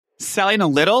Selling a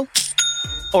little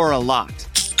or a lot?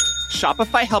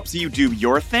 Shopify helps you do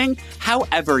your thing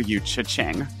however you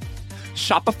cha-ching.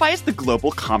 Shopify is the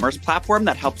global commerce platform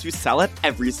that helps you sell at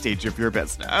every stage of your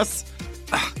business.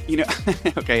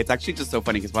 Okay, it's actually just so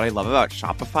funny because what I love about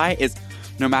Shopify is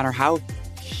no matter how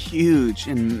huge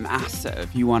and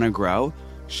massive you want to grow,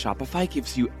 Shopify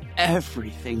gives you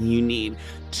everything you need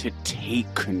to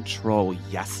take control,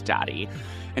 yes, daddy,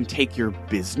 and take your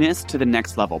business to the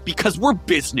next level because we're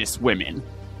business women.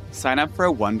 Sign up for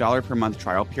a $1 per month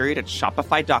trial period at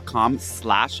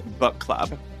shopify.com/book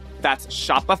club. That's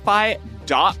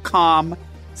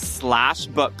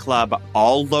shopify.com/book club,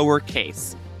 all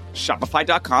lowercase.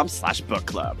 Shopify.com/book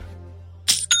club.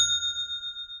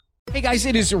 Hey guys,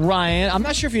 it is Ryan. I'm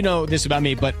not sure if you know this about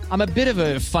me, but I'm a bit of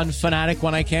a fun fanatic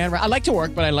when I can. I like to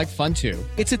work, but I like fun too.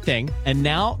 It's a thing. And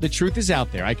now the truth is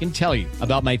out there. I can tell you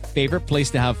about my favorite place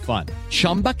to have fun.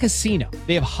 Chumba Casino.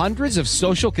 They have hundreds of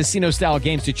social casino style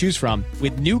games to choose from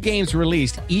with new games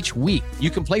released each week. You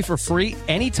can play for free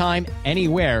anytime,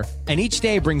 anywhere. And each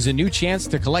day brings a new chance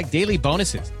to collect daily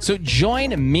bonuses. So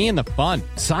join me in the fun.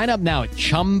 Sign up now at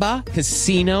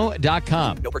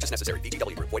ChumbaCasino.com. No purchase necessary.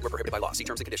 VGW. Void where prohibited by law. See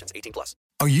terms and conditions. 18+.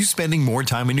 Are you spending more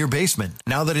time in your basement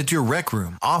now that it's your rec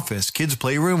room, office, kids'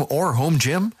 playroom, or home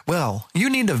gym? Well, you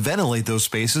need to ventilate those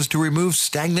spaces to remove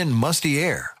stagnant, musty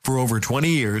air. For over 20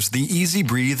 years, the Easy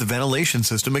Breathe ventilation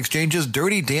system exchanges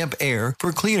dirty, damp air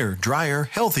for cleaner, drier,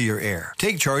 healthier air.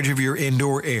 Take charge of your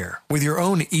indoor air with your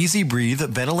own Easy Breathe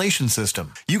ventilation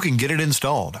system. You can get it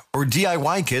installed, or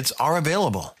DIY kits are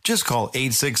available. Just call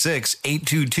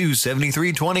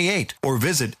 866-822-7328 or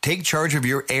visit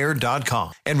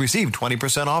takechargeofyourair.com and receive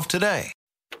 20% off today.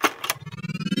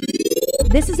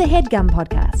 This is a HeadGum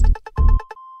podcast.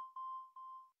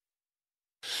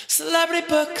 Celebrity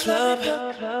Book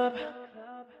Club.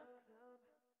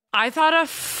 I thought a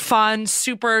fun,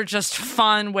 super just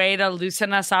fun way to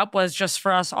loosen us up was just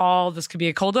for us all, this could be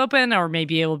a cold open, or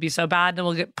maybe it will be so bad and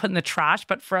we'll get put in the trash,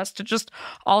 but for us to just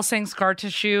all sing Scar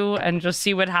Tissue and just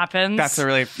see what happens. That's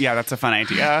a fun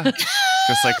idea.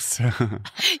 Just like...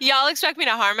 Y'all expect me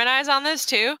to harmonize on this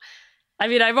too? I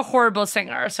mean, I'm a horrible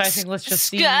singer, so I think let's just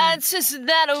see. Scott's just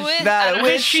that I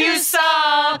wish you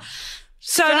saw.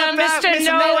 Son of Mr.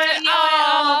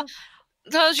 Know-It-All.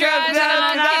 Close your eyes and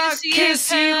I'll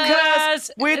kiss you,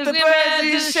 cause with the birds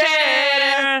you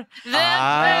share,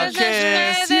 I'll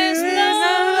kiss you,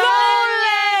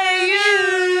 lonely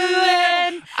you,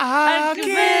 and I'll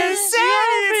kiss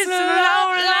every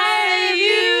lonely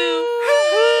you.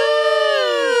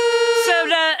 So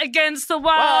against the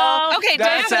wall. Okay,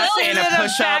 that's in a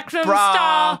push-up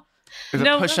bra.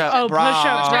 Push-up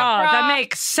bra. That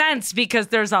makes sense because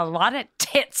there's a lot of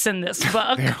tits in this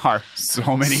book. There are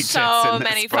so many tits in So this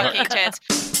many book. fucking tits.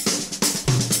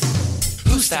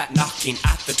 Who's that knocking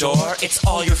at the door? It's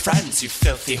all your friends, you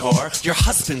filthy whore. Your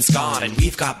husband's gone and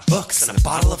we've got books and a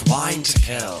bottle of wine to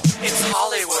kill. It's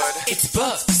Hollywood. It's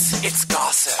books. It's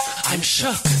gossip. I'm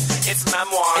shook. It's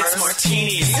memoirs. It's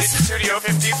martinis. It's Studio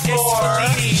 54.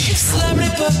 It's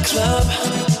Celebrity Book Club.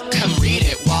 Come read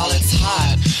it while it's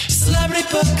hot. Celebrity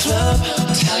Book Club.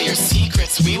 Tell your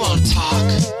secrets, we won't talk.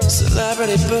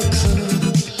 Celebrity Book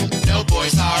Club. No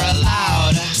boys are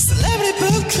allowed. Celebrity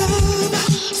Book Club.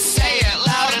 Say it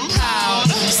loud and proud.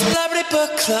 Celebrity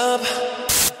Book Club.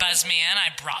 Buzz me in, I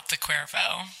brought the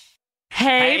Cuervo.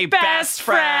 Hey, best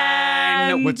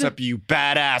friend. What's up, you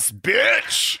badass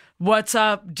bitch? What's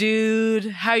up,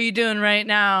 dude? How you doing right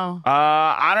now?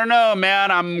 I don't know, man.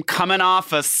 I'm coming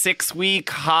off a 6-week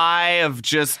high of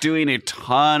just doing a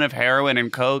ton of heroin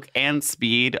and coke and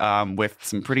speed with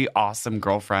some pretty awesome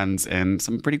girlfriends in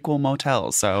some pretty cool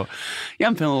motels. So, yeah,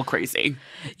 I'm feeling a little crazy.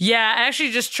 Yeah, I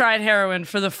actually just tried heroin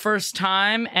for the first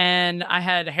time, and I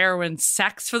had heroin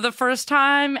sex for the first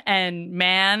time. And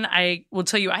man, I will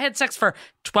tell you, I had sex for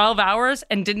 12 hours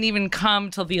and didn't even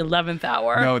come till the 11th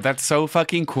hour. No, that's so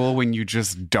fucking cool when you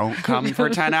just don't come for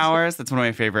 10 hours. That's one of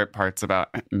my favorite parts about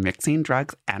mixing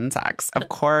drugs and sex. Of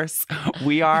course,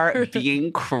 we are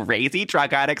being crazy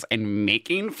drug addicts and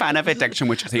making fun of addiction,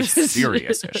 which is a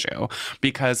serious issue,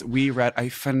 because we read a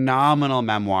phenomenal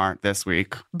memoir this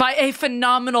week by a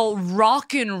phenomenal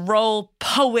rock and roll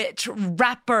poet,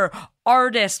 rapper,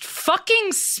 artist,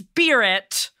 fucking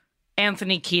spirit,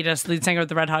 Anthony Kiedis, lead singer of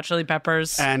the Red Hot Chili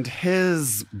Peppers. And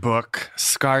his book,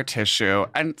 Scar Tissue.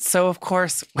 And so, of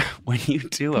course, when you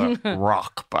do a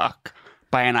rock book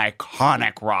by an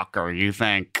iconic rocker, you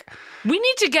think, we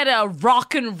need to get a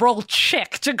rock and roll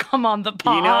chick to come on the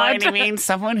pod. You know what I mean?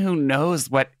 Someone who knows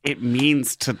what it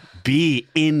means to be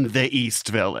in the East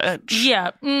Village. Yeah,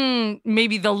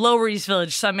 maybe the Lower East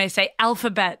Village. Some may say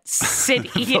Alphabet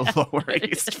City. The Lower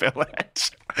East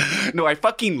Village. No, I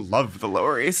fucking love the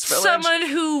Lower East Village. Someone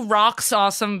who rocks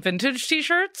awesome vintage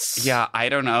t-shirts. Yeah, I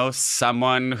don't know.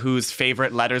 Someone whose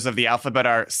favorite letters of the alphabet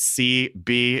are C,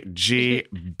 B, G,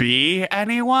 B.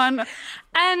 Anyone?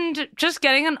 And just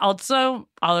getting an also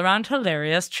all-around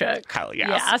hilarious chick. Hell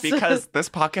yes. Because this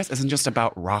podcast isn't just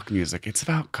about rock music. It's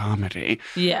about comedy.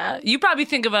 Yeah. You probably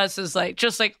think of us as like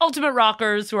just like ultimate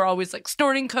rockers who are always like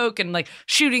snorting coke and like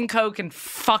shooting coke and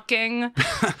fucking.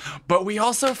 But we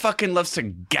also fucking love to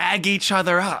gag each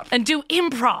other up. And do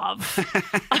improv.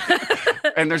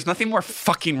 And there's nothing more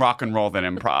fucking rock and roll than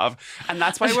improv. And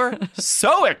that's why we're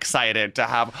so excited to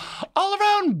have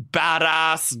all-around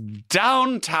badass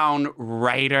downtown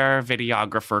writer,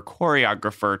 videographer,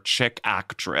 choreographer, chick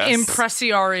actress.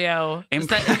 Impressiario. Is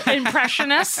that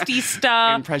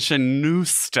impressionistista?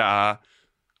 Impressionista.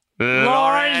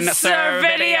 Lauren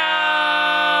Servideo.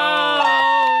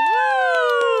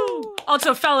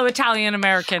 Also, fellow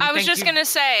Italian-American. I was just going to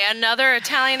say, another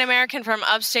Italian-American from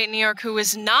upstate New York who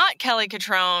is not Kelly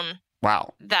Catrone.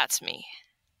 Wow. That's me.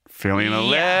 Feeling a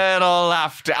little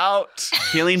left out.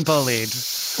 Feeling bullied.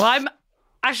 Well, I'm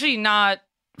actually not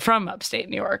from upstate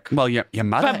New York. Well, your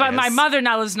mother But is. my mother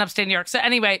now lives in upstate New York. So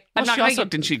anyway, Well, I'm not she going also,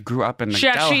 didn't she grew up in the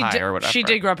Delhi or whatever? She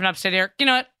did grow up in upstate New York. You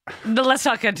know what? Let's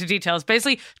not get into details.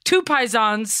 Basically, two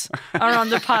paisans are on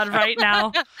the pod right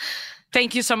now.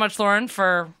 Thank you so much, Lauren,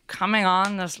 for coming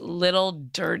on this little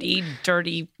dirty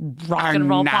rock and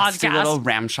roll Our nasty podcast. little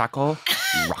ramshackle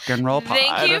rock and roll pod.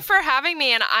 Thank you for having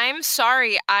me. And I'm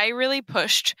sorry, I really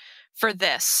pushed for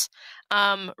this.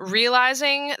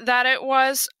 Realizing that it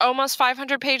was almost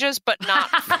 500 pages, but not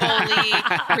fully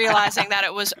realizing that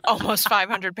it was almost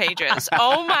 500 pages.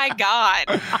 Oh my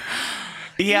God.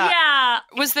 Yeah.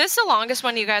 Was this the longest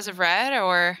one you guys have read,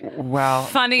 or? Well,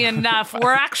 Funny enough,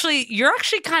 you're actually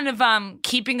kind of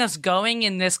keeping us going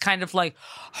in this kind of like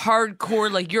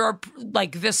hardcore, like you're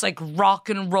like this like rock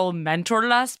and roll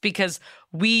mentorless, because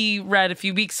we read a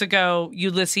few weeks ago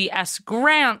Ulysses S.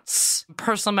 Grant's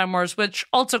personal memoirs, which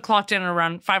also clocked in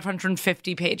around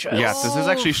 550 pages. yes, this is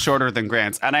actually shorter than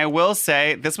Grant's. And I will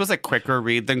say, this was a quicker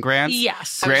read than Grant's.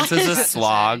 Yes. Grant's is a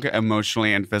slog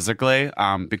emotionally and physically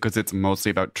because it's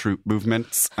mostly about troop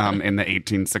movements in the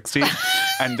 1860s.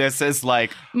 And this is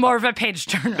like... More of a page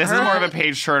turner. This is more of a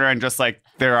page turner, and just like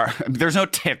there's no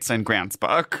tits in Grant's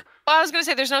book. Well, I was going to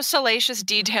say, there's no salacious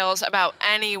details about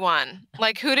anyone.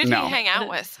 Like, who did he hang out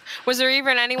with? Was there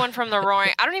even anyone from the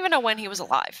Roaring? I don't even know when he was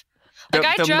alive. Like,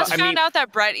 I just found out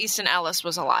that Bret Easton Ellis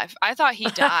was alive. I thought he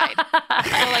died.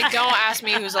 So, like, don't ask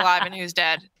me who's alive and who's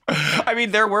dead. I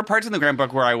mean, there were parts in the Grant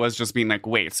book where I was just being like,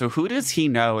 wait, so who does he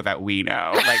know that we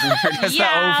know? Like, where does the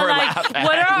overlap like,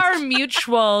 what are our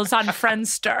mutuals on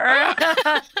Friendster?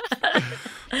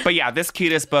 But yeah, this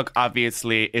cutest book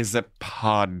obviously is a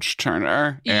podge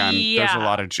turner, and there's a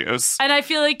lot of juice. And I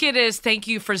feel like it is. Thank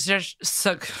you for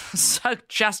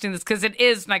suggesting this, because it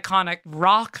is an iconic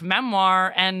rock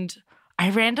memoir, and I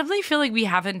randomly feel like we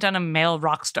haven't done a male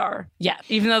rock star yet,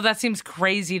 even though that seems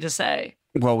crazy to say.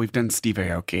 Well, we've done Steve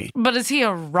Aoki. But is he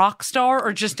a rock star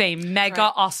or just a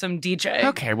mega awesome DJ?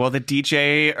 Okay, well, the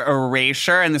DJ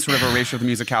erasure and this sort of erasure of the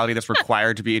musicality that's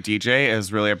required to be a DJ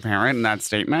is really apparent in that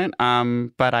statement.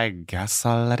 But I guess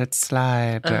I'll let it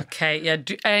slide. Okay, yeah,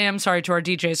 I am sorry to our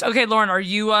DJs. Okay, Lauren, are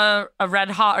you a red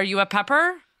hot? Are you a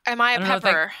pepper? Am I a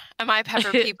pepper? Am I a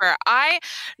pepper peeper?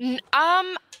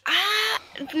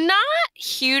 Not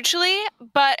hugely,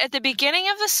 but at the beginning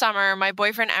of the summer, my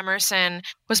boyfriend Emerson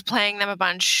was playing them a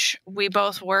bunch. We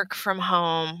both work from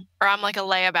home, or I'm like a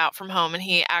layabout from home, and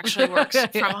he actually works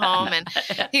from home. And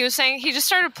he was saying he just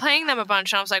started playing them a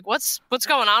bunch, and I was like, "What's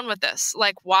going on with this?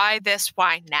 Like, why this?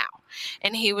 Why now?"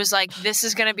 And he was like, "This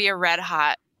is going to be a red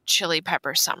hot Chili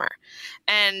Pepper summer."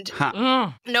 And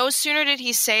no sooner did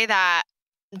he say that,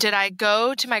 did I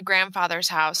go to my grandfather's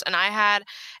house, and I had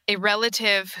a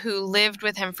relative who lived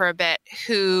with him for a bit,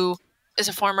 who is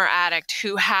a former addict,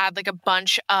 who had like a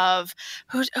bunch of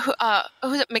who's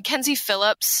it? Mackenzie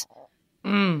Phillips.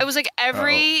 It was like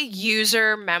every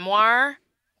user memoir.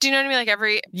 Do you know what I mean? Like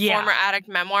every former addict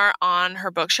memoir on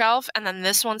her bookshelf, and then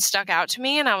this one stuck out to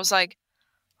me, and I was like,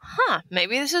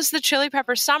 maybe this is the Chili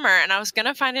Pepper summer, and I was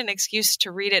gonna find an excuse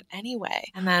to read it anyway.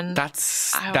 And then that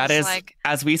is like,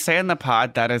 as we say in the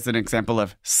pod, that is an example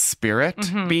of spirit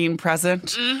being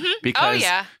present, because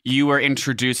you were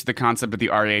introduced to the concept of the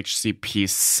RHCP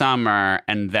summer,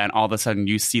 and then all of a sudden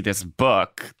you see this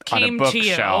book on a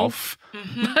bookshelf.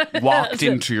 Walked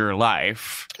into your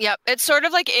life. Yep. It's sort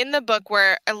of like in the book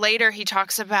where later he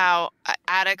talks about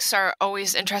addicts are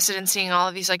always interested in seeing all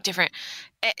of these like different,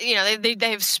 you know,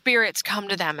 they have spirits come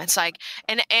to them. It's like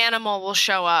an animal will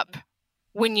show up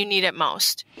when you need it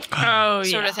most. Oh,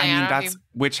 Sort of thing. I mean, don't know if that's you-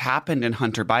 which happened in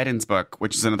Hunter Biden's book,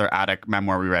 which is another addict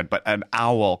memoir we read. But an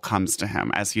owl comes to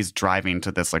him as he's driving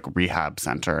to this like rehab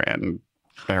center in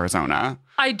Arizona.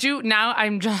 I do now.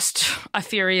 A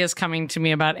theory is coming to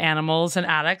me about animals and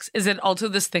addicts. Is it also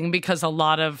this thing because a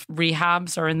lot of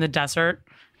rehabs are in the desert,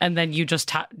 and then you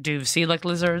just do see like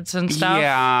lizards and stuff?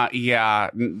 Yeah.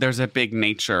 There's a big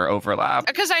nature overlap.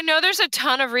 Because I know there's a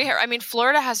ton of rehab. I mean,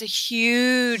 Florida has a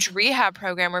huge rehab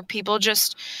program where people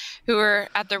just who are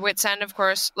at their wits' end, of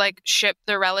course, like ship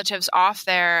their relatives off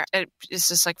there. It's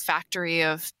this like factory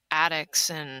of addicts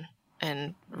and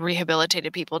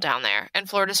rehabilitated people down there. And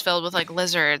Florida's filled with like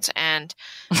lizards and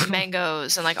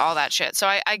mangoes and like all that shit. So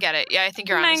I get it. Yeah, I think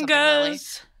you're on something, Lily.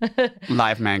 Mangoes.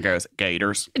 Live mangoes,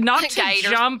 gators. Not to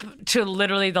Gators. jump to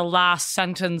literally the last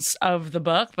sentence of the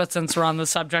book, but since we're on the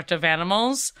subject of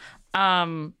animals,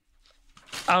 I'll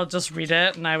just read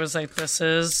it. And I was like, this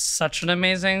is such an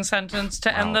amazing sentence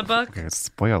to end the book. Okay,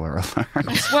 spoiler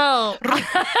alert. Well,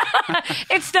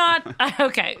 it's not.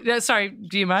 Okay. Sorry.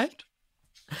 Do you mind?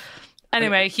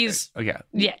 Anyway, he's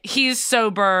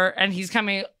sober and he's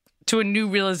coming to a new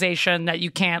realization that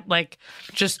you can't like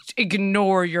just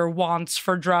ignore your wants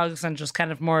for drugs and just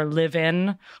kind of more live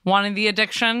in wanting the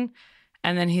addiction.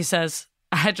 And then he says,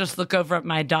 I just look over at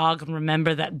my dog and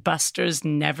remember that Buster's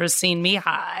never seen me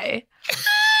high.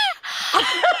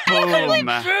 Boom.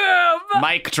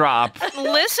 Mic drop.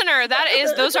 Listener,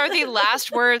 those are the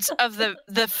last words of the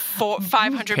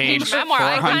 500-page memoir.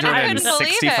 I kind of couldn't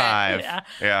believe it. 465.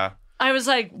 Yeah. I was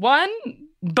like, one,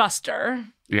 Buster.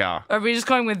 Yeah. Are we just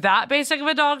going with that basic of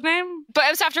a dog name? But it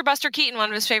was after Buster Keaton, one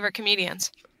of his favorite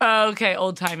comedians. Okay,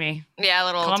 old-timey. Yeah, a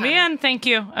little Call me in. Thank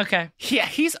you. Okay. Yeah,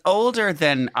 he's older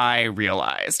than I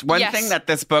realized. One thing that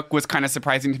this book was kind of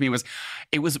surprising to me was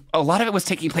a lot of it was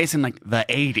taking place in like the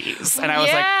 80s. And I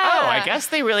was like, oh, I guess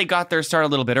they really got their start a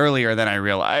little bit earlier than I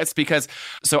realized.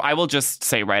 So I will just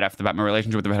say right off the bat, my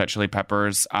relationship with the Red Hot Chili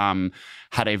Peppers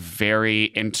had a very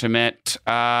intimate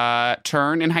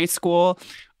turn in high school.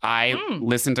 I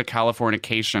listened to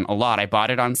Californication a lot. I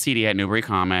bought it on CD at Newbury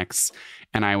Comics,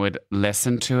 and I would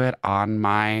listen to it on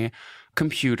my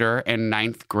computer in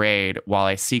 9th grade while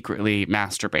I secretly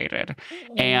masturbated.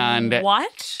 And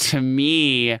what? To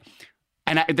me,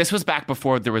 this was back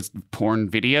before there was porn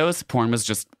videos. Porn was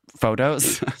just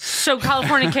photos. So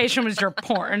Californication was your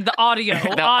porn, the audio.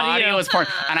 The audio was porn.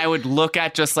 And I would look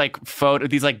at just like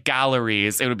these like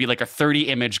galleries. It would be like a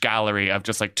 30-image gallery of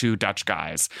just like two Dutch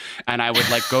guys. And I would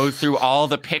like go through all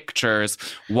the pictures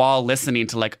while listening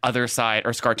to like Other Side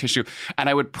or Scar Tissue. And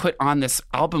I would put on this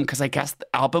album because I guess the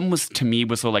album was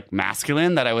so like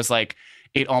masculine that I was like,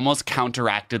 it almost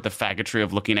counteracted the faggotry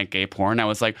of looking at gay porn. I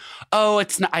was like, oh,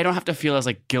 it's not, I don't have to feel as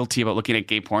like guilty about looking at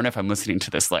gay porn if I'm listening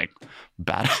to this like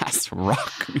badass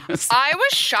rock music. I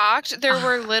was shocked there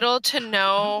were little to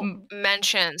no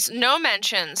mentions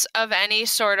of any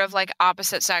sort of like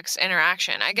opposite sex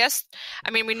interaction.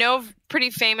 I mean, we know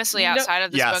pretty famously outside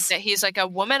of this book that he's like a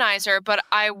womanizer, but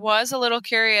I was a little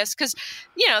curious because,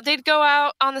 they'd go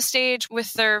out on the stage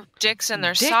with their dicks and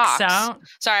their socks. Out.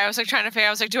 Sorry, I was like trying to figure, I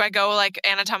was like, do I go like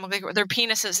anatomically, their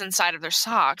penises inside of their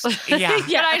socks? Yeah.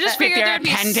 But I just figured there'd be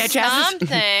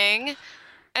something.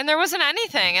 And there wasn't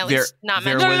anything, at least not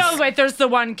mentioned. No, wait, there's the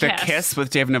one kiss. The kiss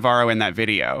with Dave Navarro in that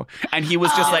video. And he was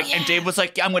just and Dave was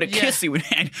like, I'm going to kiss you.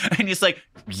 And he's like,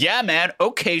 yeah, man,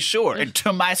 okay, sure. And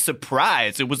to my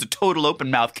surprise, it was a total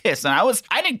open mouth kiss. And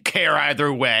I didn't care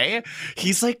either way.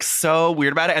 He's like so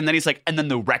weird about it. And then he's like, and then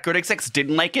the record execs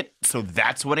didn't like it. So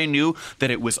that's what I knew,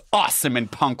 that it was awesome in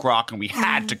punk rock and we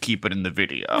had to keep it in the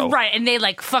video. Right. And they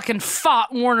like fucking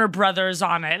fought Warner Brothers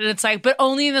on it. And it's like, but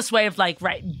only in this way of like,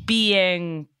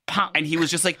 being punk. And he was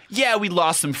just like, yeah, we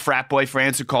lost some frat boy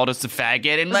friends who called us a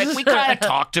faggot. And like, we kind of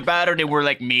talked about it and we're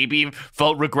like, maybe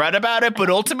felt regret about it. But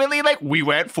ultimately, like, we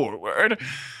went forward.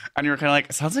 And you were kind of like,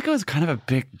 it sounds like it was kind of a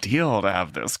big deal to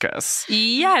have this kiss.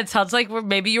 Yeah, it sounds like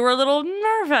maybe you were a little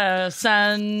nervous.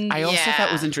 And I also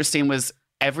thought was interesting was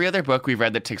every other book we've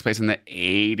read that takes place in the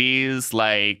 80s,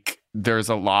 like, there's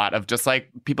a lot of just like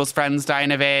people's friends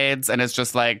dying of AIDS, and it's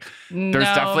just like there's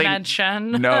definitely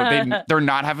mention. they're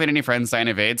not having any friends dying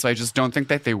of AIDS, so I just don't think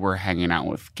that they were hanging out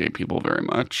with gay people very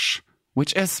much,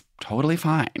 which is totally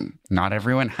fine. Not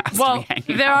everyone has to be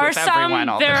hanging out with everyone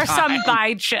all the time. There are some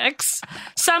bi chicks,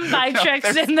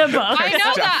 in the book. I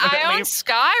know that Ion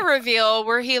Sky reveal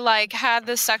where he like had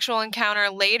this sexual encounter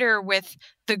later with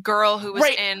the girl who was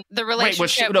in the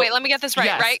relationship. Wait, let me get this right.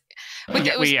 Yes.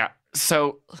 Right?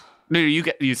 So. No, you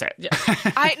say it. Yeah.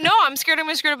 I'm scared,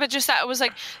 but just that it was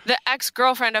like the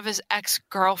ex-girlfriend of his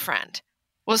ex-girlfriend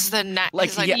was the next one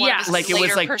of his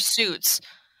later pursuits.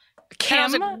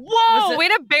 Kim. And I was like, Was whoa, it- way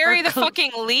to bury or the Cl-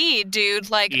 fucking lead, dude.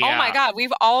 Like, oh Yeah. my God,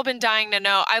 we've all been dying to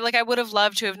know. I would have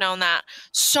loved to have known that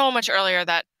so much earlier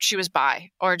that she was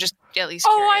bi, or just at least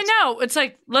Oh, curious. I know. It's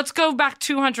like, let's go back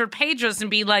 200 pages and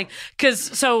be like, because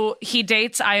so he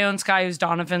dates Ione Skye, who's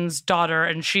Donovan's daughter,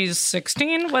 and she's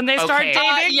 16 when they start Okay.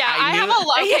 dating. Yeah, I I have knew- a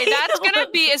lot. Okay, that's gonna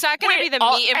be. Is that gonna be the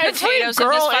meat and every potatoes girl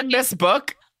of this in fucking? this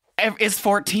book is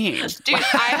 14. Dude, I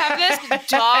have this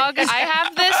dog. I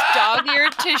have this dog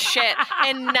eared to shit,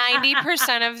 and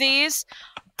 90% of these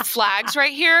flags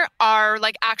right here are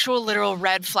like actual literal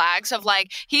red flags of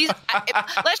like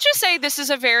let's just say this is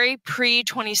a very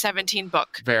pre-2017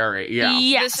 book. Very, yeah.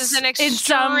 Yes. This is an It's,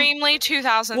 extremely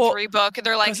 2003 book.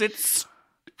 They're like, 'Cause it's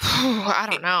I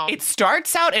don't know. It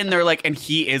starts out and they're like, and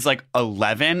he is like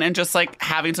 11 and just like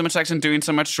having so much sex and doing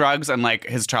so much drugs and like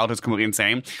his childhood's completely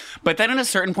insane. But then at a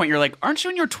certain point, you're like, aren't you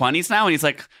in your 20s now? And he's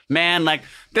like, man, like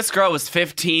this girl was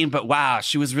 15, but wow,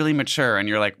 she was really mature. And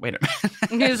you're like, wait a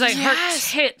minute. And he was like,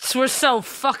 Yes. her tits were so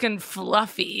fucking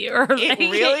fluffy. Or It like,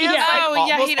 really is. yeah. Oh, Like,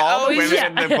 yeah, almost he'd all the always-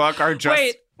 women yeah. in the book are just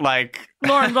Wait. like...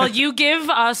 Lauren, will you give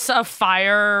us a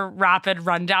fire rapid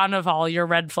rundown of all your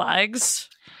red flags?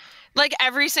 Like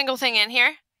every single thing in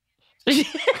here. Or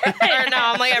no,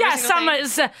 I'm like every Yeah, single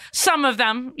thing. some of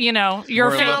them, you know, your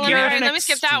We're favorite. looking at let me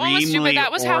skip that one. Was extremely stupid.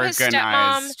 That was how his stepmom.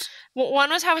 organized- One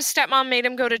was how his stepmom made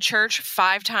him go to church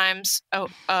 5 times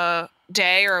a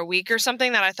day or a week or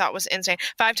something that I thought was insane.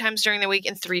 5 times during the week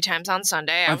and 3 times on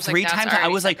Sunday. I was 3 like, that's times. I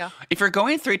already was like, psycho. if you're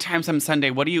going 3 times on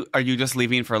Sunday, are you just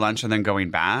leaving for lunch and then going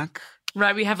back?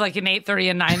 Right, we have like an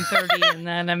 8:30 and 9:30 and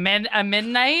then a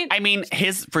midnight. I mean,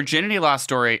 his virginity loss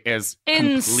story is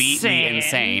completely Insane.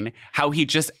 insane. How he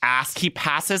just he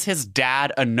passes his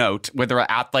dad a note when they're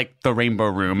at like the Rainbow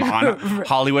Room on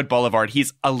Hollywood Boulevard.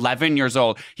 He's 11 years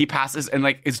old. He passes and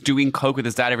like is doing coke with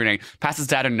his dad every night. Passes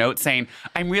dad a note saying,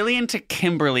 "I'm really into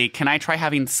Kimberly. Can I try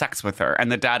having sex with her?" And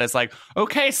the dad is like,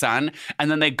 "Okay, son." And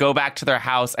then they go back to their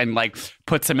house and like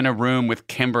puts him in a room with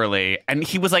Kimberly. And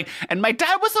he was like, and my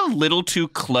dad was a little too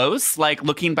close, like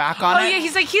looking back on Oh it. yeah,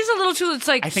 he's a little too. It's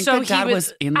like I think so the dad he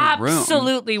was in the room.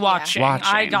 absolutely watching. Watching.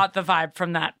 I got the vibe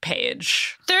from that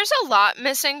page. There's a lot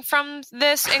missing from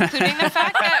this, including the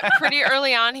fact that pretty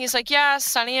early on he's like, yeah,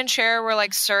 Sonny and Cher were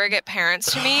like surrogate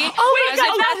parents to me. Oh my As God,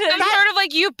 if that's some that- sort of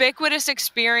like ubiquitous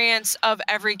experience of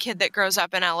every kid that grows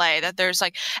up in LA. That there's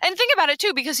like, and think about it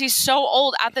too, because he's so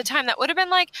old at the time. That would have been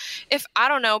like if, I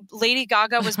don't know, Lady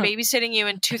Gaga was babysitting you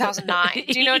in 2009.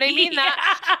 Do you know what I mean?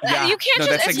 That Yeah. you can't No, just.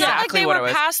 that's It's not like exactly they what were it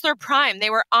was. past their prime. They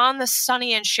were on the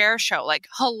Sonny and Cher show. Like,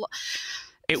 hello.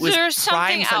 It was There's prime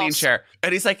something Sonny and else. Cher.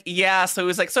 And he's like, yeah. So he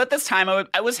was like, so at this time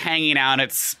I was hanging out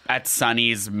at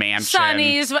Sonny's mansion.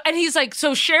 Sonny's, and he's like,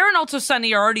 so Cher and also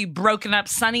Sonny are already broken up.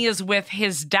 Sonny is with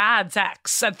his dad's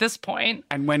ex at this point.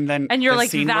 And when then And you're the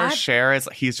like, scene where that? Cher is,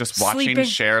 he's just watching Sleeping?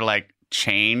 Cher like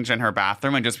change in her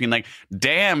bathroom and just being like,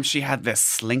 damn, she had this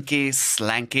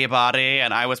slanky body.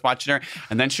 And I was watching her.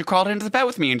 And then she crawled into the bed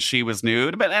with me and she was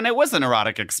nude. And it was an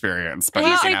erotic experience. But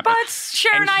He's nothing like, happened. but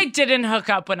Cher and I didn't hook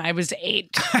up when I was 8.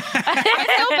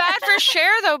 I feel bad for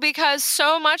Cher though, because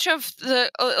so much of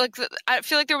I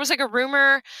feel like there was like a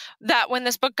rumor that when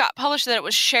this book got published that it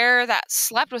was Cher that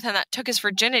slept with him that took his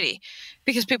virginity,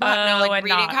 because people have no Oh, like and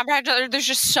reading not- comprehension. There's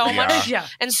just so Yeah. much Yeah.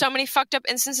 and so many fucked up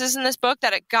instances in this book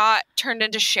that it got turned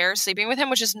into Cher sleeping with him,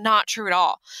 which is not true at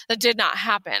all. That did not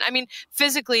happen. I mean,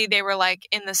 physically they were like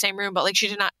in the same room, but like she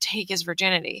did not take his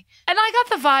virginity. And I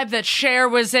got the vibe that Cher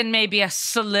was in maybe a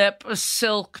silk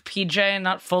PJ,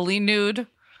 not fully nude,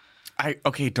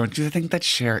 Okay, don't you think that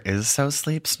Cher is so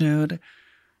sleeps nude?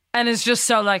 and is just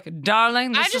so like,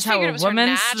 darling, I this just is how figured it a was her woman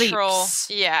natural.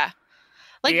 sleeps. Yeah.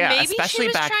 Like yeah, maybe especially she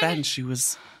was back trying then. to- She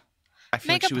was. I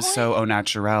feel make like a she was point. so au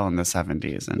naturel in the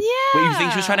 70s. And Wait, you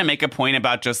think she was Yeah. trying to make a point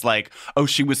about just like, oh,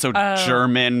 she was so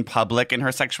German public in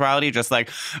her sexuality? Just like,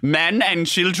 men and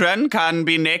children can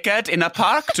be naked in a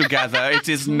park together. It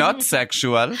is not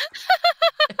sexual.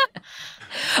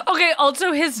 Okay,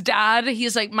 also his dad,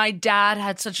 he's like, my dad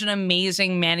had such an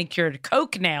amazing manicured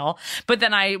coke nail. But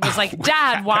then I was like,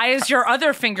 Dad, why is your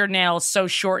other fingernail so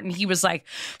short? And he was like,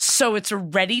 so it's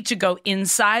ready to go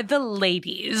inside the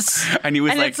ladies. And he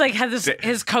was and like, it's like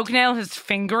his coke nail, his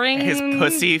fingering. his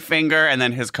pussy finger and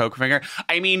then his coke finger.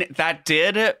 I mean, that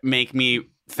did make me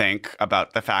think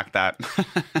about the fact that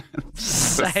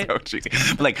this is so cheesy.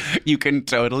 But like, you can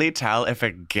totally tell if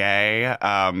a gay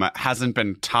hasn't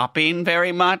been topping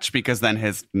very much because then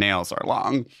his nails are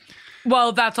long.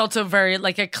 Well, that's also very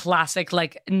like a classic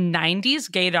like 90s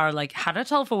gaydar, like how to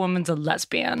tell if a woman's a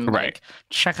lesbian. Right. Like,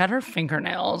 check out her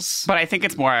fingernails. But I think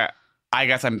it's more, I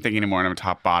guess I'm thinking more in a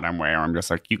top bottom way where I'm just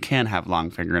like, you can have long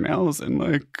fingernails and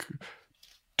like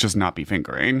just not be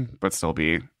fingering, but still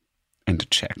be into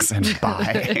chicks and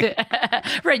bi.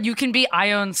 Right. You can be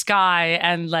Ione Skye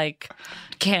and like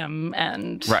Kim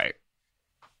and Right.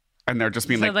 And they're just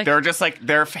being So, like, like- they're just like,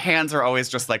 their hands are always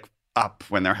just like up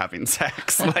when they're having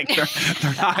sex. Like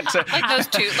they're not. Like those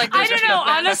two. Like I those don't know.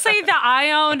 Honestly,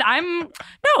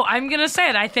 I'm gonna say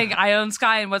it. I think Ione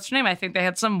Skye and what's her name? I think they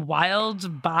had some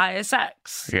wild bi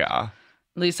sex. Yeah.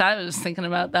 At least I was thinking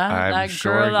about that. I'm That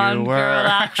sure girl you on were. girl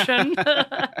action.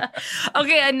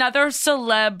 Okay, another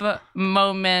celeb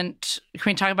moment. Can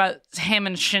we talk about him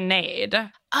and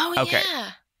Sinead? Oh, Okay.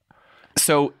 yeah.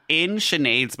 So in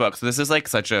Sinead's book, so this is like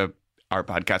such a our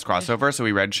podcast crossover. So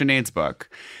we read Sinead's book,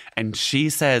 and she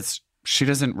says she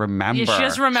doesn't remember. Yeah, she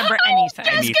doesn't remember anything.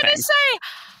 I was going to say,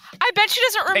 I bet she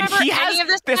doesn't remember he has any of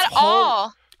this this at whole-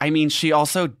 all. I mean, she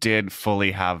also did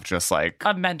fully have just like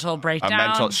A mental breakdown. a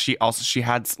mental. She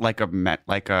had like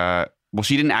well,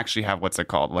 she didn't actually have what's it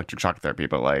called, electric shock therapy,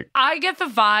 but like I get the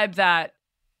vibe that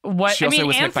what she also I mean,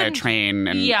 was hit by a Anthony- train.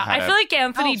 And Yeah, had I feel like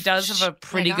Anthony Oh, does have a my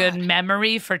pretty good God.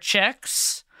 memory for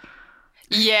chicks.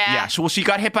 Yeah. She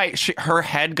got hit by her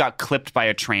head got clipped by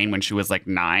a train when she was like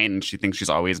 9, and she thinks she's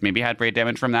always maybe had brain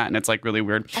damage from that, and it's like really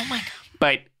weird. Oh, my God.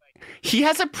 But he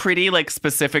has a pretty like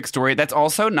specific story that's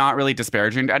also not really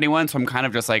disparaging to anyone. So I'm kind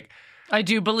of just like, I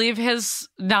do believe his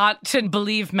not to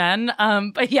believe men.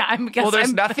 But yeah, I'm guessing. well,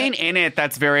 there's nothing in it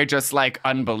that's very just like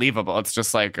unbelievable. It's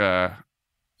just like Yeah,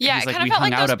 He's it like, kind "We of felt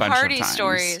hung like out those a bunch of party times."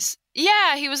 stories.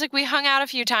 Yeah, he was like, we hung out a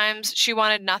few times. She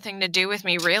wanted nothing to do with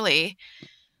me, really.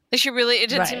 Like, it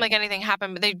didn't seem Right. like anything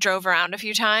happened, but they drove around a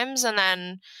few times, and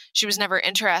then she was never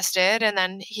interested, and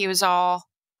then he was all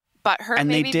butthurt, And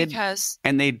they maybe did- because...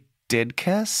 and they did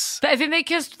kiss. I think they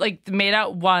kissed, like made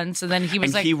out once, and then he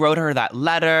was And like, he wrote her that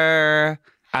letter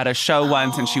at a show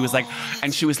once, and she was like,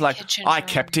 kitchen I drawer.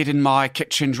 kept it in my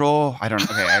kitchen drawer. I don't.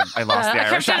 Okay, I lost the I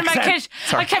Irish kept it in my accent. kitchen.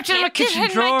 Sorry. I kept it in my kitchen in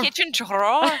drawer. my kitchen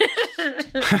drawer.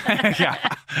 Yeah.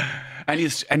 And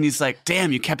he's like,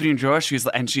 damn, you kept it in your drawer. She's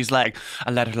like,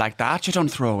 a letter like that you don't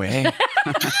throw away.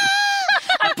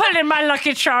 I put it in my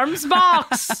Lucky Charms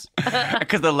box.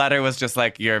 Because the letter was just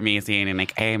like, you're amazing, and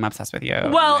like, I'm obsessed with you.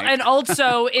 Well, like, and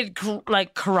also it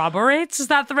like corroborates. Is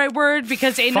that the right word?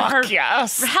 Because in fuck her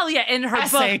yes. hell yeah, in her book,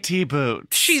 SAT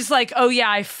boots. she's like, oh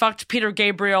yeah, I fucked Peter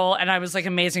Gabriel, and I was like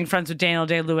amazing friends with Daniel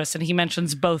Day-Lewis, and he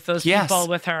mentions both those Yes. people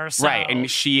with her. So. Right, and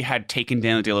she had taken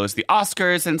Daniel Day-Lewis the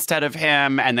Oscars instead of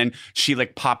him, and then she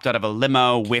like popped out of a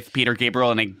limo with Peter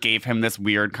Gabriel, and it gave him this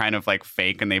weird kind of like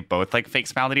fake, and they both like fake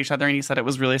smiled at each other, and he said it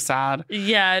was really sad.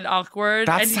 Yeah, and awkward.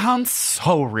 That and sounds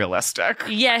so realistic.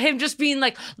 yeah, him just being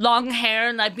like long hair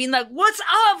and like being like, "What's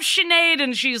up, Sinead?"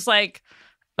 And she's like,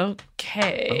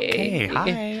 "Okay, Hey,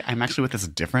 hi. I'm actually with this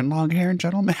different long-haired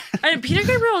gentleman. And Peter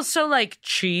Gabriel is so like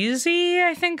cheesy.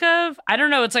 I think of. I don't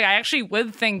know. It's like I actually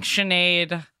would think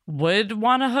Sinead would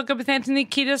want to hook up with Anthony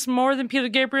Kiedis more than Peter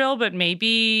Gabriel, but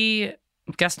maybe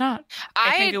guess not.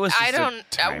 I think it was just a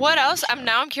timing What else? issue.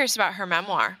 I'm curious about her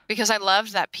memoir because I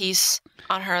loved that piece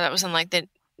on her that was in like the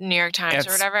New York Times It's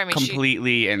or whatever. I mean,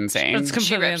 completely insane. It's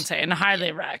completely rips. insane.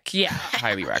 Highly wreck. Yeah.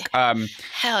 Highly wreck.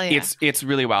 hell yeah. It's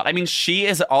really wild. I mean, she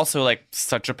is also like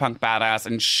such a punk badass,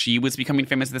 and she was becoming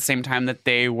famous at the same time that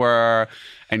they were,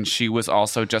 and she was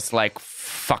also just like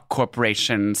fuck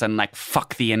corporations and like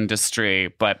fuck the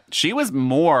industry. But she was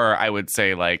more, I would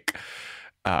say, like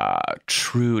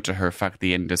true to her fuck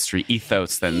the industry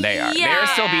ethos than they are. They're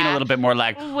still being a little bit more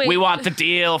like, Wait. we want the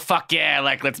deal, fuck yeah,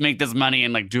 like let's make this money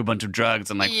and like do a bunch of drugs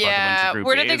and like fuck a bunch of groupies.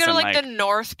 Where did they go to and, like the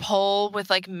North Pole with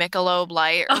like Michelob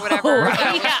Light or whatever? Oh,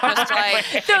 That was yeah. just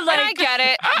like, They're and I like- get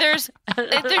it.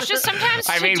 There's just sometimes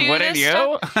I to mean, do wouldn't this you?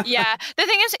 stuff- Yeah. The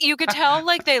thing is, you could tell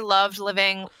like they loved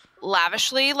living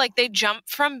lavishly. Like they jumped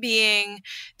from being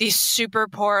these super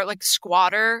poor like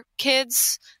squatter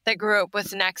kids that grew up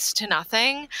with next to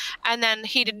nothing, and then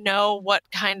he didn't know what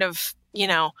kind of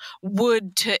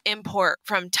wood to import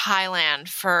from Thailand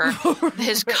for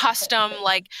his custom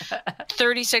like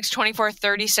 36, 24,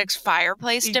 36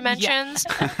 fireplace dimensions.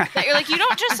 That you're like, you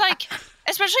don't just like,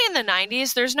 especially in the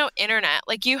 90s, there's no internet.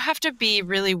 Like you have to be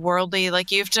really worldly.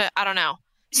 Like you have to, I don't know.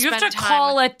 You have spend to time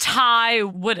call with- a Thai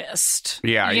woodist.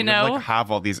 Yeah, you know? like have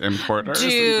all these importers.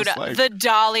 and Dude, just, like, the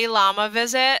Dalai Lama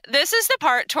visit. This is the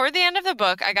part toward the end of the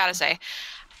book, I gotta say.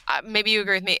 Maybe you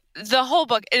agree with me. The whole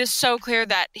book, it is so clear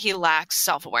that he lacks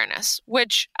self-awareness,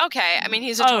 which, okay, I mean,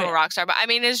 he's a total yeah. rock star, but I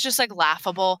mean, it's just like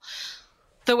laughable.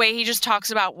 The way he just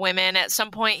talks about women. At some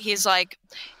point, he's like,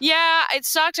 yeah, it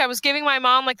sucked. I was giving my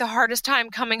mom like the hardest time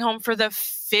coming home for the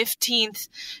 15th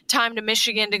time to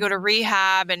Michigan to go to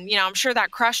rehab. And, I'm sure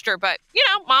that crushed her, but,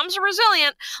 moms are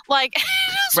resilient. Like,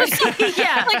 it's just like,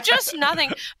 Yeah. like just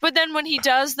nothing. But then when he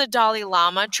does the Dalai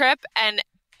Lama trip and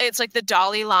it's like the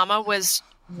Dalai Lama was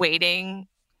waiting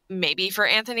maybe for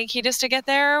Anthony Kiedis to get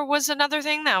there was another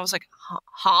thing that I was like,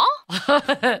 huh?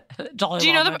 Do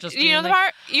you know the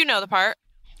part? You know the part.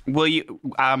 Will you?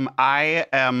 I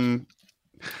am.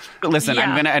 Listen,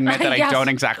 I'm going to admit that I don't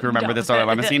exactly remember this Dalai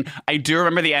Lama scene. I do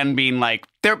remember the end being like,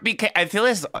 I feel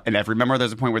as in every memoir,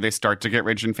 there's a point where they start to get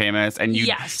rich and famous, and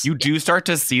you do start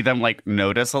to see them like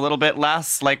notice a little bit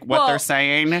less like what they're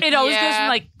saying. It always goes from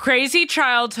like crazy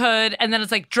childhood, and then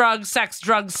it's like drugs, sex,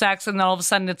 and then all of a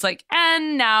sudden it's like,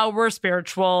 and now we're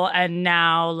spiritual, and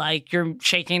now like you're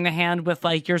shaking the hand with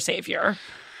like your savior.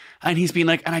 And he's being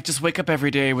like, and I just wake up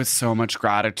every day with so much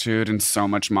gratitude and so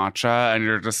much matcha. And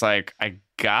you're just like, I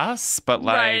guess, but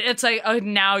like. Right. It's like,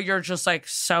 now you're just like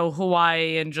so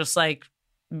Hawaii and just like,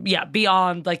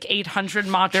 beyond like 800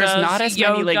 matchas. There's not as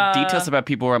yoga. many like details about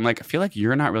people where I'm like, I feel like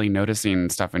you're not really noticing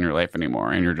stuff in your life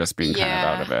anymore. And you're just being kind of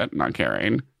out of it, not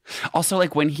caring. Also,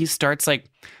 like when he starts, like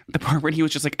the part where he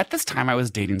was just like, at this time I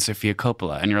was dating Sofia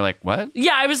Coppola, and you're like, what?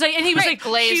 Yeah, I was like, and he was like,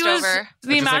 glazed over.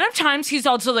 The amount of times he's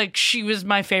also like, she was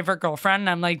my favorite girlfriend. And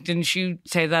I'm like, didn't you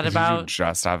say that about? Did you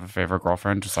just have a favorite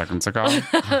girlfriend 2 seconds ago?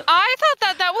 I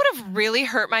thought that would have really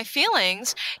hurt my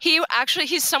feelings.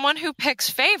 He's someone who picks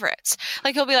favorites.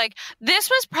 Like he'll be like, this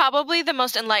was probably the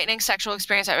most enlightening sexual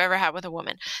experience I've ever had with a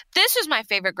woman. This was my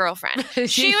favorite girlfriend.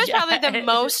 She was probably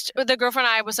the girlfriend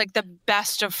I was like the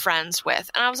best of friends with.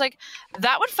 And I was like,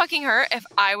 that would fucking hurt if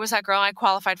I was that girl and I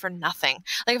qualified for nothing.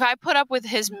 Like if I put up with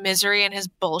his misery and his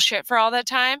bullshit for all that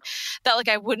time, that like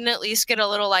I wouldn't at least get a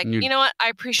little like, you know what? I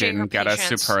appreciate your patience. Didn't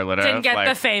get a superlative. Didn't get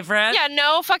the favorite. Yeah,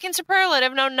 no fucking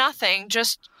superlative, no nothing.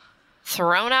 Just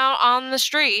thrown out on the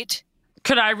street.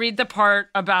 Could I read the part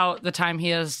about the time he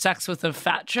has sex with a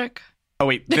fat chick? Oh,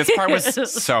 wait, this part was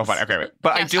so funny. Okay, wait.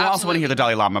 But yes, I do also want to hear the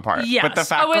Dalai Lama part. Yes. But the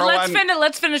fat girl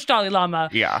let's finish Dalai Lama.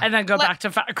 Yeah. And then go back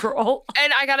to fat girl.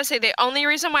 And I got to say, the only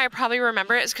reason why I probably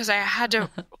remember it is because I had to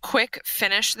quick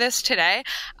finish this today.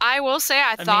 I will say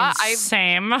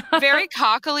Same. very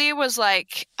cockily was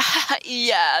like,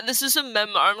 yeah, this is a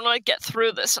memoir. I'm going to get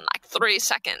through this in like 3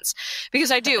 seconds. Because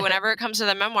I do. Whenever it comes to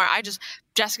the memoir,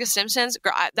 Jessica Simpson's,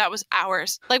 girl, that was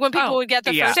hours. Like when people would get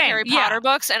the first Harry Potter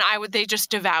books and they just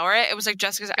devour it. It was like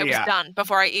Jessica's, I was done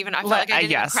before I felt like I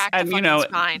didn't even crack the fucking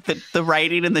spine. The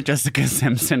writing in the Jessica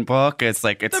Simpson book is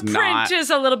like, it's the not. print is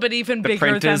a little bit even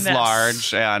bigger than this. The print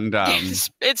is large and.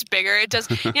 It's bigger. It does.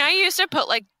 I used to put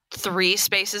like 3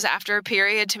 spaces after a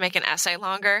period to make an essay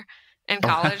longer. In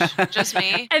college, just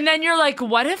me. And then you're like,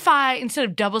 what if I, instead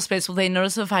of double space, will they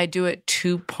notice if I do it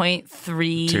 2.3?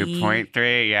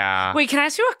 2.3, yeah. Wait, can I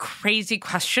ask you a crazy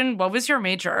question? What was your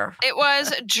major? It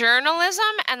was journalism,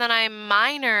 and then I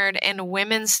minored in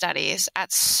women's studies at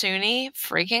SUNY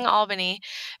freaking Albany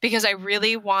because I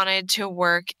really wanted to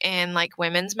work in like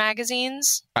women's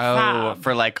magazines. Oh,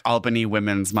 for like Albany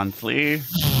Women's Monthly.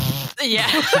 Yeah.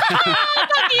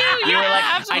 You were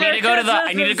like, I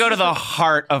need to go to the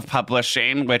heart of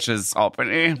publishing, which is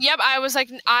Albany. Yep, I was like,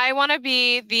 I want to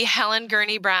be the Helen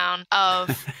Gurney Brown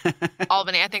of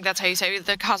Albany. I think that's how you say it,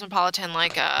 the Cosmopolitan,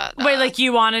 like wait, like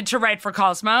you wanted to write for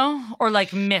Cosmo or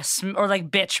like Miss or like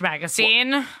Bitch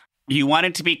magazine? You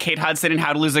wanted to be Kate Hudson in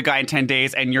How to Lose a Guy in 10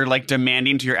 Days, and you're like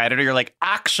demanding to your editor, you're like,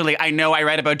 actually, I know I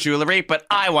write about jewelry, but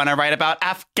I want to write about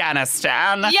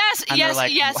Afghanistan. Yes, and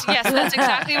yes. That's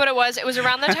exactly what it was. It was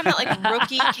around the time that like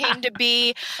Rookie came to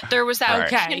be. There was that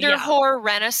Kinder whore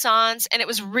renaissance, and it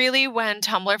was really when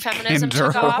Tumblr feminism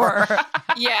took off.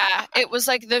 Yeah, it was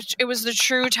like the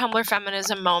true Tumblr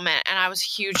feminism moment, and I was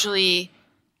hugely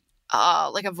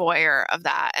like a voyeur of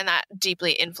that, and that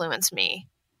deeply influenced me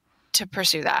to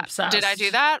pursue that. Obsessed. Did I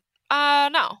do that?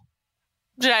 No.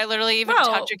 Did I literally even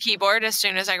touch a keyboard as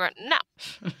soon as I went? No.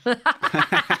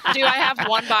 Do I have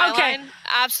one byline? Okay.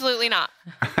 Absolutely not.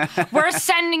 We're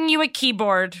sending you a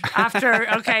keyboard after,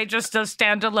 just a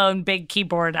standalone big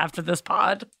keyboard after this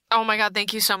pod. Oh my God,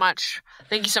 thank you so much.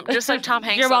 Thank you so much. Just like Tom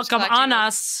Hanks. You're welcome on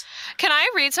us. Can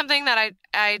I read something that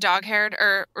I dog-haired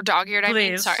or dog-eared?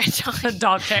 Please. I mean, sorry.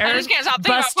 Dog-haired. I just can't stop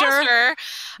thinking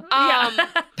about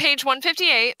Buster. Page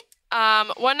 158.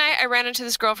 One night I ran into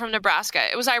this girl from Nebraska.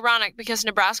 It was ironic because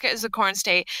Nebraska is the corn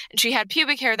state, and she had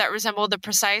pubic hair that resembled the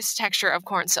precise texture of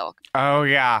corn silk. Oh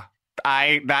yeah,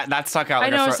 that stuck out.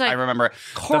 I remember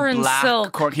corn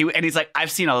silk. And he's like,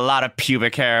 I've seen a lot of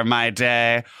pubic hair in my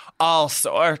day, all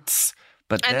sorts.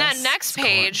 But and then next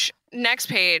page.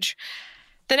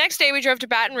 The next day we drove to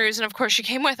Baton Rouge, and of course she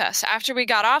came with us. After we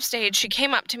got off stage, she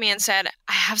came up to me and said,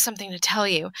 I have something to tell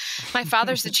you. My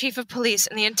father's the chief of police,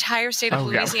 and the entire state of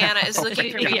Louisiana is looking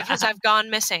for me because I've gone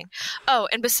missing. Oh,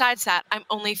 and besides that, I'm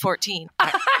only 14. Then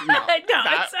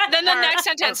the next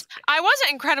sentence, I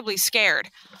wasn't incredibly scared.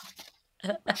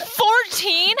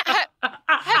 14?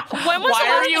 When was Why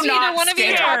the are last you time not either one of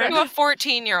you scared? talked to a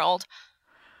 14-year-old?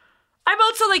 I'm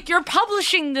also like, you're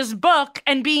publishing this book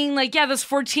and being like, yeah, this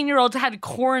 14-year-old had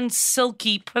corn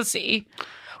silky pussy,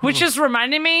 which just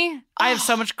reminded me, I have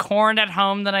so much corn at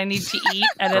home that I need to eat.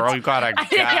 And Girl, you gotta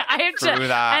get through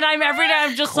that. And every day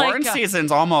I'm just Corn like,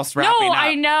 season's almost wrapping no, up.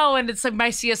 I know. And it's like my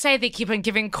CSA, they keep on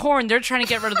giving corn. They're trying to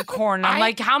get rid of the corn. I'm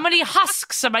like, how many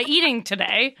husks am I eating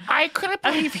today? I couldn't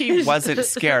believe he wasn't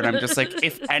scared. I'm just like,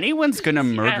 if anyone's gonna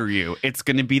murder you, it's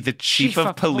gonna be the chief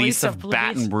of police of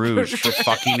Baton Rouge for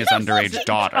fucking his underage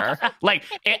daughter. Like,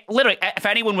 literally, if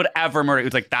anyone would ever murder you,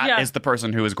 it's like, that is the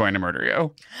person who is going to murder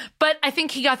you. But I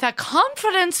think he got that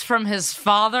confidence from his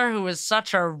father, who was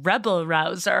such a rebel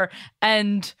rouser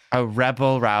and a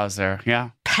rebel rouser,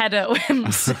 yeah. Pedo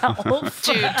himself.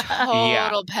 Dude,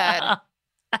 total pet.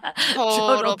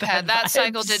 Total pet. That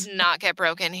cycle did not get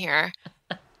broken here.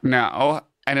 No.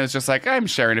 And it was just like, I'm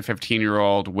sharing a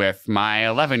 15-year-old with my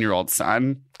 11-year-old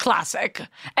son. Classic.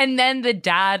 And then the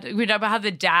dad, we know about how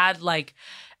the dad, like,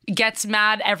 gets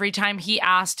mad every time he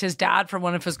asked his dad for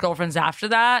one of his girlfriends after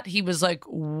that. He was like,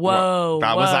 whoa.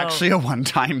 That was actually a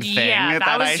one-time thing. Yeah,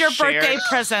 that was your birthday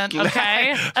present,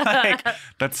 okay? Like,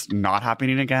 that's not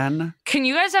happening again. Can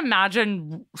you guys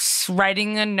imagine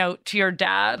writing a note to your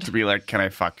dad? To be like, can I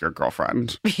fuck your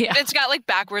girlfriend? Yeah. It's got like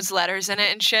backwards letters in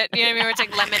it and shit. You know what I mean? Where it's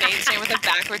like lemonade stand with a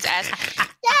backwards S.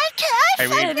 Dad, can I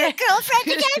fuck your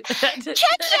girlfriend again?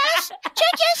 Check yes.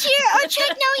 Check yes here or check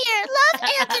no here. Love,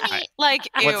 Anthony. Like,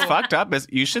 ew. What's fucked up is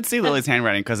you should see Lily's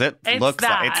handwriting because it It's looks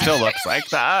that. like, it still looks like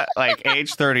that. Like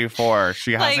age 34,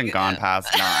 she hasn't gone past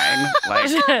 9.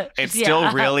 Like it's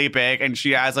still really big, and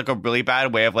she has like a really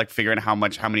bad way of like figuring out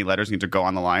how many letters need to go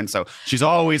on the line. So she's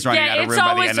always running out of room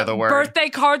by the end of the word. Birthday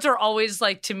cards are always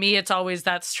like, to me, it's always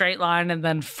that straight line and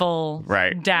then full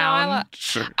down.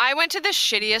 No, I went to the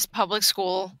shittiest public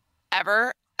school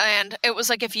ever, and it was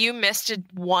like if you missed it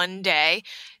one day,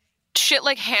 shit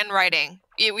like handwriting,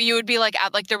 you would be like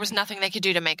at like there was nothing they could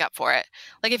do to make up for it.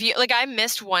 Like if you like, I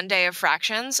missed one day of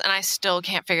fractions and I still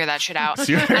can't figure that shit out.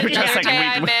 So and the other day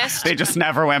I missed. They just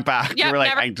never went back. Yeah, you were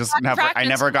like, I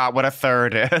never got what a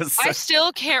third is. I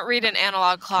still can't read an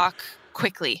analog clock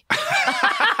quickly.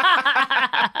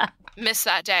 Miss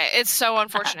that day. It's so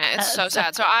unfortunate. It's so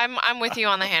sad. So I'm with you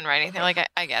on the handwriting thing. Like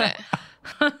I get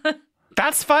it.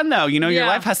 That's fun though. You know, your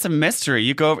life has some mystery.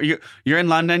 You go, you're in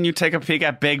London, you take a peek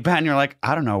at Big Ben, you're like,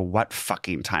 I don't know what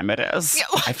fucking time it is. Yeah,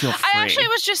 I feel free. I actually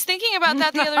was just thinking about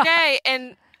that the other day,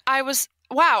 and I was,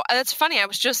 wow, that's funny. I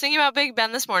was just thinking about Big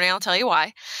Ben this morning. I'll tell you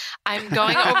why. I'm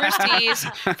going overseas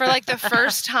for like the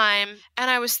first time, and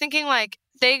I was thinking like,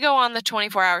 they go on the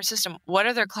 24-hour system. What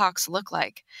do their clocks look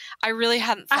like? I really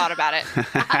hadn't thought about it.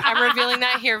 I'm revealing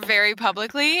that here very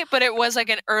publicly, but it was like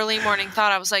an early morning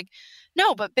thought. I was like,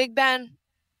 no, but Big Ben,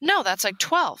 no, that's like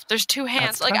 12. There's 2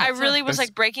 hands. Like I really was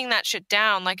like breaking that shit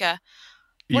down like a.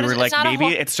 You were like, maybe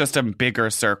it's just a bigger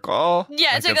circle.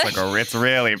 Yeah, it's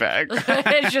really big.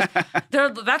 It's just,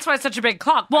 that's why it's such a big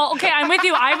clock. Well, okay, I'm with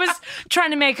you. I was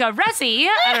trying to make a resi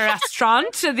at a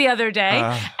restaurant the other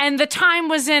day, and the time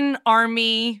was in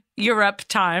Army Europe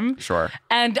time. Sure.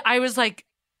 And I was like,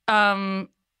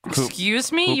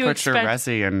 excuse me? Who put your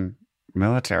resi in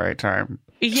military time?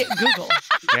 Yeah, Google.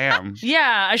 Damn.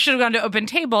 Yeah, I should have gone to Open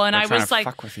Table, and They're I trying was to like,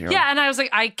 fuck with you. yeah, and I was like,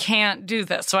 I can't do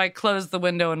this. So I closed the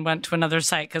window and went to another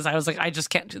site because I was like, I just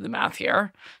can't do the math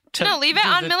here. No, leave it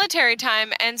on military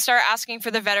time and start asking for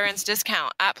the veterans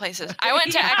discount at places. I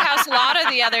went to Eckhouse Lotta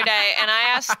the other day, and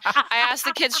I asked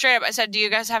the kids straight up. I said, "Do you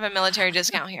guys have a military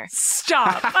discount here?"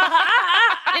 Stop.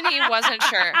 And he wasn't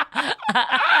sure.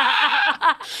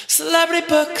 Celebrity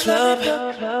Book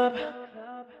Club.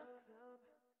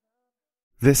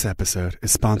 This episode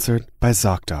is sponsored by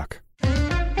ZocDoc.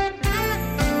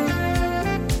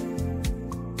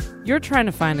 You're trying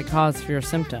to find a cause for your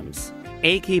symptoms.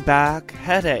 Achy back,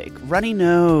 headache, runny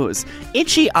nose,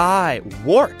 itchy eye,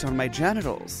 wart on my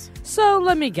genitals. So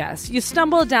let me guess, you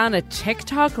stumbled down a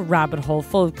TikTok rabbit hole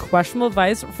full of questionable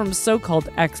advice from so-called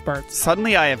experts.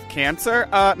 Suddenly I have cancer?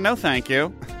 No thank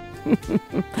you.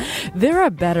 There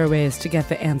are better ways to get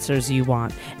the answers you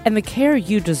want and the care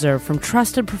you deserve from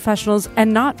trusted professionals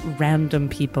and not random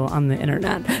people on the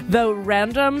internet. Though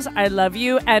randoms, I love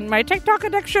you, and my TikTok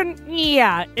addiction,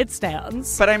 yeah, it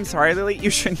stands. But I'm sorry, Lily, you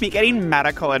shouldn't be getting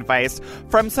medical advice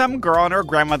from some girl in her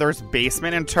grandmother's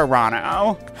basement in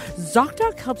Toronto.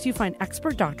 ZocDoc helps you find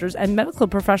expert doctors and medical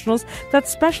professionals that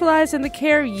specialize in the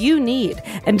care you need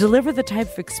and deliver the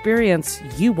type of experience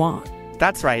you want.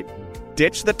 That's right.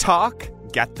 Ditch the talk,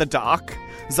 get the doc.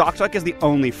 ZocDoc is the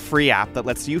only free app that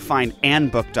lets you find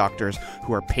and book doctors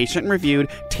who are patient-reviewed,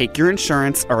 take your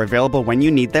insurance, are available when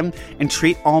you need them, and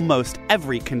treat almost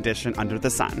every condition under the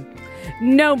sun.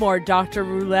 No more doctor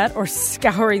roulette or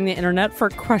scouring the internet for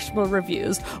questionable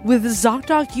reviews. With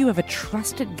ZocDoc, you have a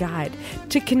trusted guide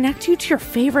to connect you to your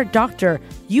favorite doctor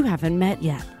you haven't met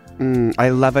yet. I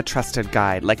love a trusted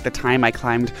guide, like the time I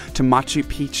climbed to Machu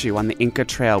Picchu on the Inca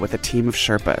Trail with a team of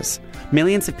Sherpas.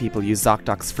 Millions of people use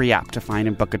ZocDoc's free app to find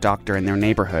and book a doctor in their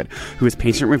neighborhood who is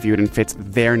patient-reviewed and fits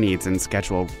their needs and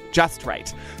schedule just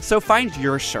right. So find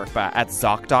your Sherpa at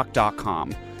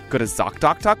ZocDoc.com. Go to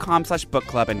ZocDoc.com/book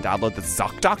club and download the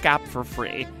ZocDoc app for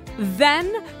free.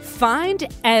 Then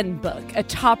find and book a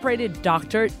top-rated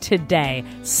doctor today.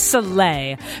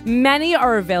 Slay. Many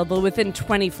are available within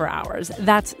 24 hours.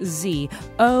 That's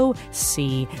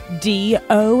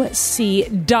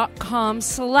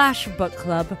ZocDoc.com/book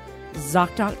club.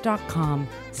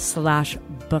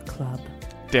 ZocDoc.com/book club.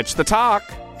 Ditch the talk.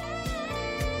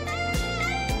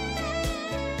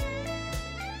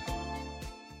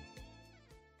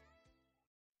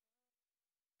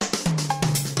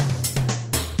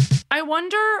 I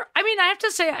wonder, I have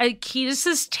to say,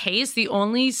 Kiedis' taste, the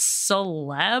only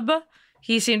celeb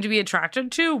he seemed to be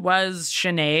attracted to was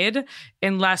Sinead,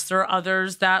 unless there are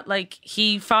others that,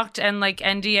 he fucked and,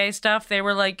 NDA stuff, they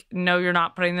were like, no, you're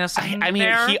not putting this in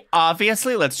there. He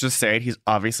obviously, let's just say it, he's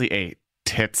obviously a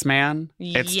tits man.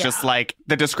 It's just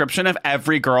the description of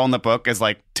every girl in the book is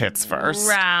tits first.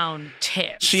 Round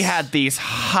tits. She had these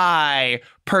high,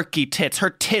 perky tits. Her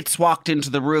tits walked into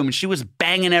the room and she was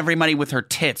banging everybody with her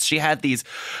tits. She had these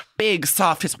big,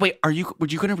 soft tits. Wait, were you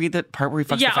going to read the part where he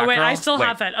fucks the fat girl? I still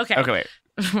have it. Okay, wait.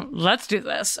 Let's do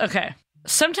this. Okay.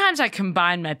 Sometimes I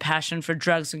combine my passion for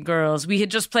drugs and girls. We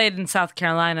had just played in South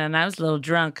Carolina and I was a little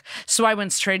drunk, so I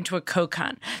went straight into a coke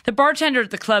hunt. The bartender at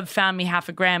the club found me half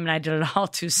a gram and I did it all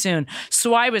too soon,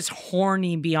 so I was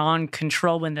horny beyond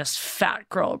control when this fat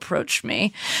girl approached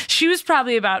me. She was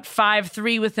probably about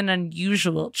 5'3" with an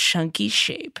unusual chunky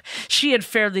shape. She had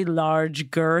fairly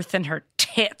large girth and her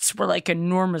tits were like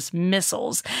enormous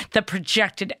missiles that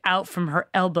projected out from her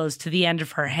elbows to the end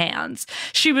of her hands.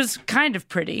 She was kind of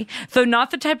pretty, though not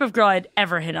the type of girl I'd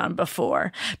ever hit on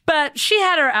before. But she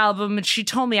had her album and she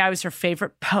told me I was her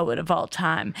favorite poet of all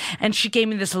time. And she gave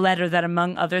me this letter that,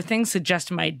 among other things,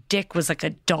 suggested my dick was like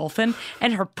a dolphin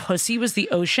and her pussy was the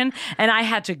ocean and I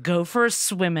had to go for a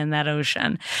swim in that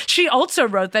ocean. She also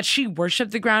wrote that she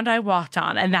worshipped the ground I walked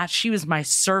on and that she was my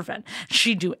servant.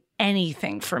 She'd do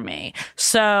anything for me.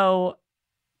 So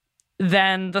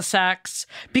then the sex,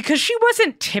 because she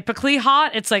wasn't typically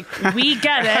hot. It's like, we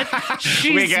get it.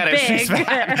 She's we get big. it. She's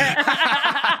fat.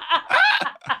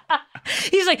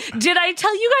 He's like, did I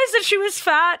tell you guys that she was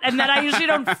fat? And that I usually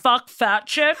don't fuck fat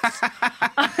chicks.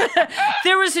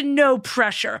 There was no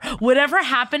pressure. Whatever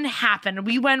happened, happened.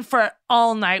 We went for it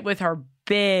all night with her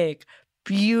big,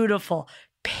 beautiful,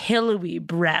 pillowy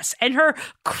breasts and her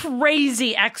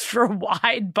crazy extra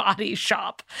wide body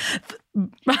shop.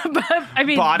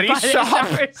 Body shop?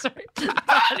 Sorry,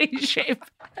 body shape.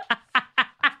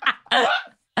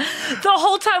 The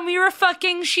whole time we were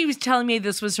fucking, she was telling me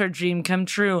this was her dream come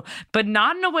true, but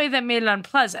not in a way that made it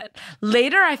unpleasant.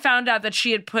 Later, I found out that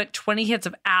she had put 20 hits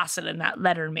of acid in that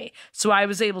letter to me, so I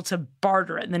was able to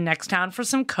barter it in the next town for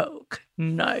some coke.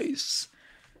 Nice.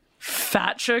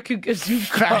 Fat chick who gives you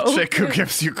coke. Fat chick who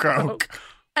gives you coke.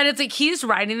 And it's like he's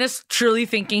writing this truly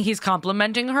thinking he's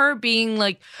complimenting her, being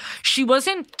like, she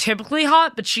wasn't typically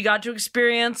hot, but she got to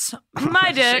experience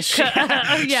my dick. She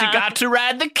got to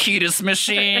ride the Kiedis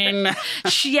machine.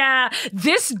 Yeah,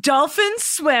 this dolphin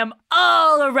swam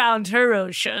all around her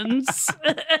oceans.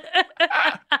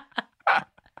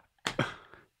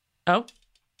 Oh,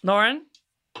 Lauren?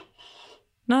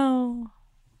 No.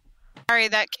 Sorry,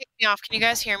 that kicked me off. Can you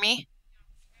guys hear me?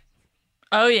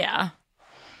 Oh, yeah.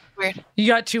 Weird. You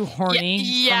got too horny.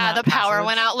 Yeah, the power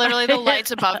went out. Literally, the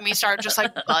lights above me started just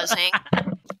buzzing.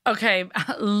 Okay,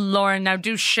 Lauren, now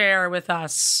do share with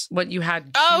us what you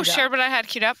had. Share what I had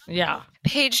queued up? Yeah.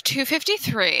 Page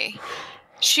 253.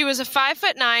 She was a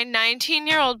 5'9",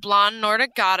 19-year-old blonde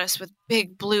Nordic goddess with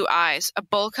big blue eyes, a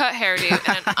bowl-cut hairdo,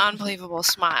 and an unbelievable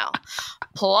smile.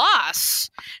 Plus,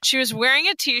 she was wearing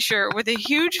a t-shirt with a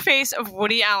huge face of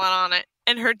Woody Allen on it,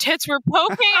 and her tits were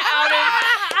poking out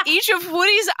of each of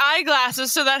Woody's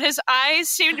eyeglasses so that his eyes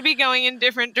seemed to be going in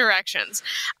different directions.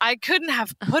 I couldn't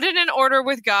have put it in order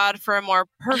with God for a more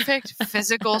perfect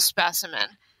physical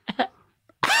specimen.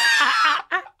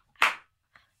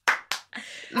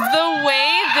 The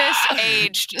way this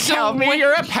aged. Tell me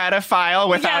you're a pedophile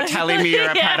without telling me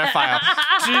you're a pedophile.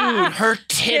 Dude, her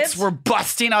tits were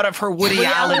busting out of her Woody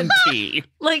Allen tee.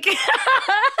 Like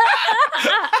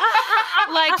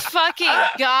fucking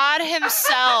God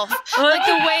himself. Like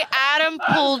the way Adam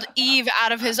pulled Eve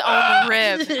out of his own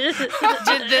rib.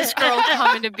 Did this girl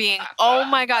come into being? Oh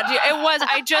my God. Dude, it was,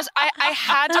 I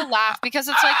had to laugh because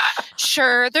it's like,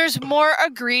 sure, there's more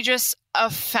egregious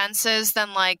offenses than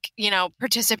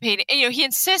participating. He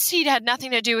insists he had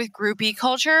nothing to do with groupie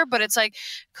culture, but it's like,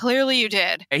 clearly you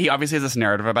did. He obviously has this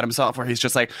narrative about himself where he's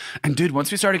just like, and dude, once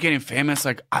we started getting famous,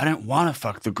 like, I didn't want to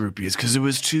fuck the groupies because it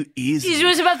was too easy. It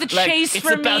was about the chase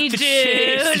for me, dude.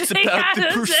 It's about the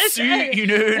pursuit, you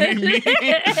know what I mean?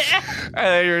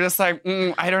 And you're just like,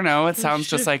 I don't know. It sounds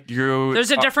just like you.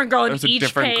 There's a different girl in each page.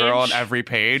 There's a different girl on every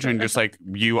page, and just like,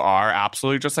 you are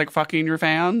absolutely just like fucking your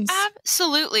fans.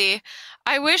 Absolutely.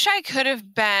 I wish I could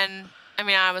have been. I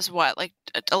mean, I was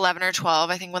 11 or 12,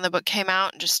 I think, when the book came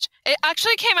out. It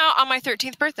actually came out on my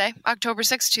 13th birthday, October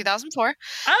 6th, 2004.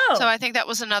 Oh. So I think that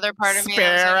was another part of me.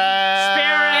 Spirit.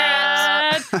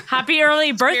 Happy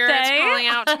early birthday. Spirit's calling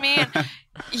out to me. And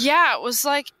yeah, it was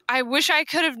like, I wish I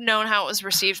could have known how it was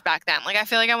received back then. Like, I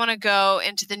feel like I want to go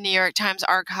into the New York Times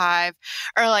archive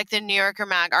or like the New Yorker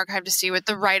Mag archive to see what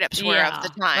the write-ups were of the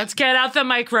time. Let's get out the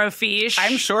microfiche.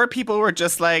 I'm sure people were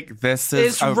just like, this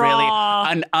is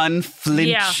an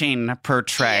unflinching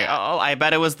portrayal. Yeah. I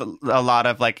bet it was a lot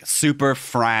of like super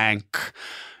frank,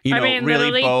 really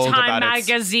literally bold Time about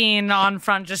magazine on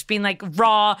front just being like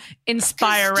raw,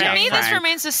 inspiring. To me, this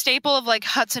remains a staple of like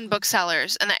Hudson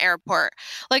booksellers in the airport.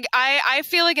 Like I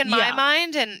feel like in my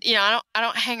mind, and I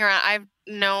don't hang around. I have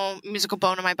no musical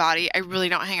bone in my body. I really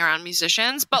don't hang around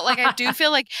musicians, but like I do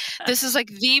feel like this is like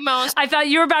the most. I thought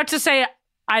you were about to say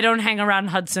I don't hang around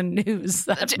Hudson News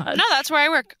that much. No, that's where I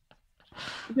work.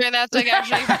 Yeah, that's like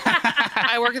actually.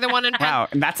 I work at the one in Penn. Wow,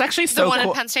 and that's actually so the one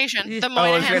cool. in Penn Station. The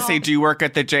I was going to say, do you work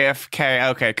at the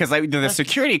JFK? Okay, because the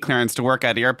security clearance to work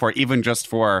at the airport, even just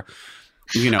for,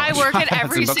 I work at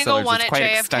every single booksellers, one at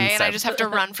JFK, extensive. and I just have to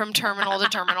run from terminal to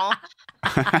terminal.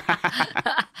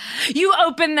 You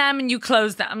open them and you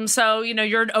close them. So,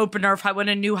 you're an opener. When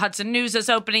a new Hudson News is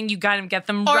opening, you got to get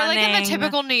them running. Or like in the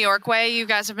typical New York way, you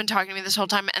guys have been talking to me this whole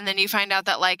time, and then you find out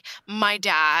that like my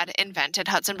dad invented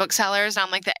Hudson Booksellers, and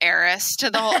I'm like the heiress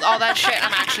to all that shit.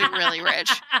 I'm actually really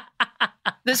rich.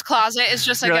 This closet is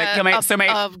just like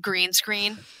a green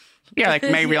screen. Yeah, like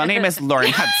my real name is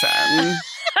Lauren Hudson.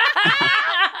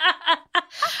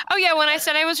 Oh yeah, when I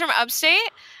said I was from upstate,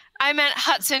 I meant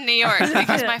Hudson, New York,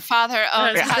 because my father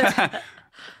owns Hudson.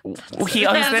 He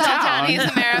owns the town. He's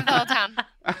the mayor of the whole town.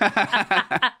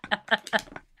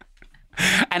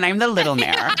 And I'm the little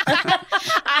mayor.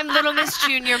 I'm Little Miss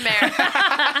Junior Mayor.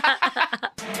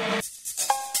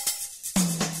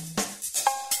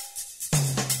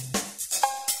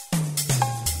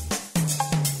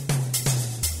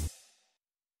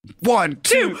 One,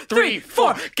 two, three,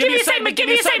 four. Give me a segment. Give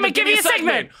me a segment. Give me a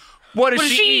segment. What does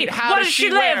she eat? How does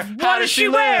she live? What does she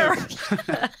wear?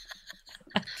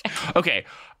 Okay.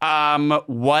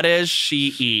 What does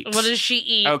she eat? What does she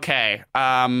eat? Okay.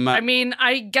 I mean,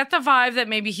 I get the vibe that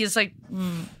maybe he's like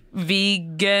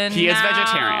vegan. He is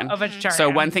vegetarian. A vegetarian. So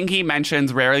one thing he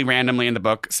mentions rarely randomly in the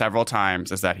book several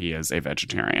times is that he is a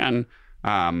vegetarian.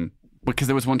 Because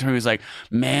there was one time he was like,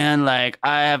 man, like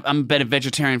I'm been a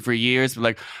vegetarian for years, but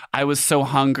like I was so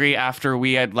hungry after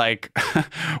we had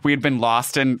been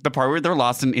lost in the part where they're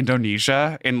lost in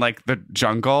Indonesia in like the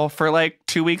jungle for like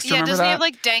 2 weeks. Do you remember doesn't that? he have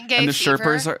like dengue and the fever?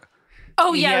 Sherpas are.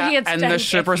 Oh yeah, he had and the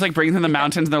Sherpas like bring them to the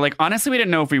mountains, and they're like, honestly, we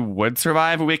didn't know if we would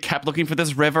survive, but we kept looking for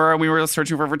this river, and we were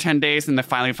searching for it for 10 days, and they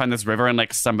finally find this river, and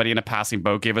like somebody in a passing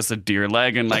boat gave us a deer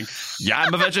leg, and like, yeah,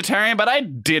 I'm a vegetarian, but I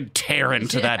did tear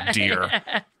into that deer.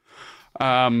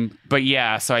 But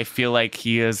yeah, so I feel like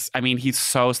he's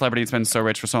so celebrity, he's been so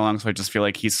rich for so long, so I just feel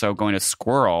like he's so going to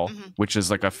Squirrel, which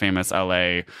is like a famous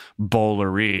LA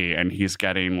bowlery, and he's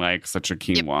getting like such a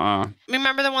quinoa. Yep.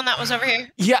 Remember the one that was over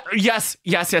here? Yeah, yes,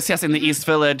 in the East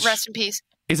Village. Rest in peace.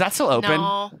 Is that still open?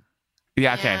 No.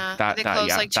 Yeah, okay. Yeah,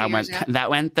 That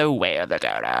went the way of the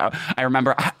dodo. I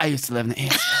remember I used to live in the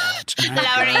East Village.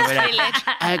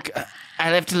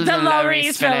 I lived in the Lower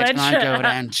East Village, and I go to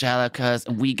Angelica's,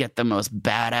 and we get the most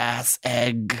badass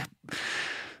egg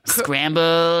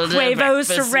scrambled huevos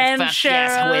rancheros.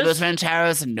 Yes, huevos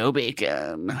rancheros and no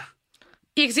bacon.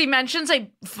 Because he mentions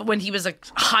like when he was like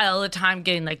high all the time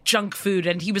getting like junk food,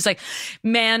 and he was like,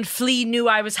 man, Flea knew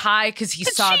I was high because he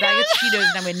saw a bag of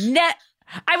Cheetos, and I went,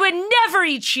 I would never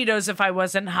eat Cheetos if I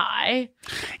wasn't high.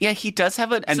 Yeah, he does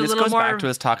have and this goes back to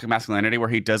his toxic masculinity where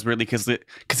he does really,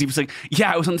 because he was like,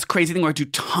 yeah, I was on this crazy thing where I do a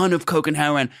ton of coke and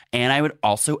heroin, and I would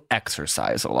also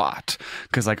exercise a lot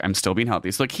because like I'm still being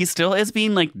healthy. So like he still is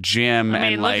being like gym. I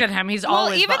mean, and look like, at him. He's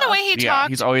always even buff. the way he talked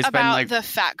he's always been, about like, the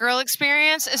fat girl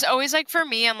experience is always like, for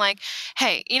me, I'm like,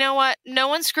 hey, you know what? No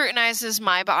one scrutinizes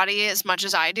my body as much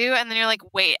as I do. And then you're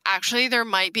like, wait, actually, there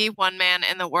might be one man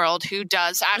in the world who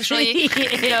does actually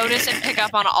notice and pick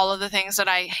up on all of the things that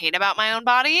I hate about my own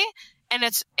body. And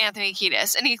it's Anthony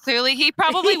Kiedis. And he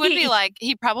probably would be like,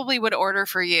 he probably would order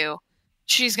for you.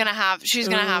 She's going to have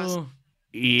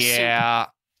yeah.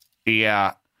 soup.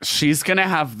 Yeah. She's going to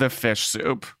have the fish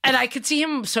soup. And I could see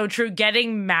him so true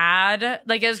getting mad,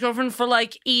 like his girlfriend for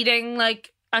like eating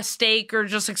like a steak or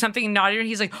just like something naughty.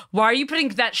 He's like, why are you putting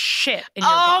that shit in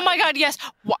your body? My God. Yes.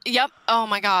 Yep. Oh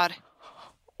my God.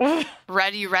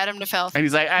 You read him to filth. And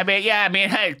he's like, I mean,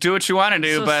 hey, do what you want to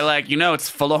do, but like, it's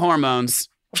full of hormones.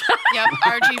 Yep,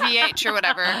 RGBH or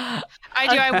whatever. I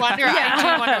do wonder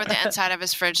what the inside of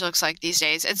his fridge looks like these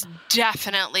days. It's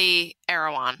definitely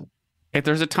Erewhon. If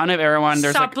there's a ton of Erewhon,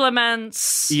 there's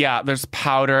supplements. There's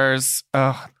powders.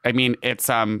 I mean, it's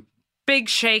big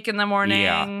shake in the morning.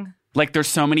 Yeah. Like there's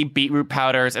so many beetroot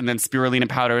powders and then spirulina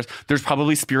powders. There's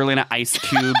probably spirulina ice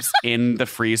cubes in the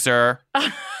freezer.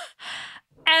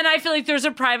 And I feel like there's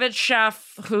a private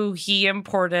chef who he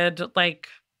imported like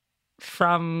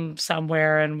from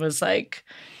somewhere and was like,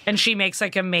 and she makes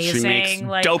like amazing, she makes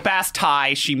like dope ass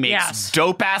Thai. She makes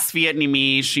dope ass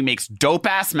Vietnamese. She makes dope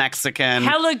ass Mexican.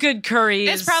 Hella good curries.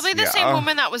 It's probably the same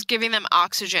woman that was giving them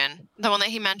oxygen. The one that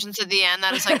he mentions at the end,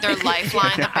 that is like their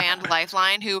lifeline, the band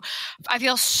Lifeline, who I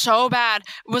feel so bad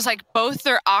was like both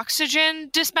their oxygen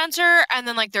dispenser and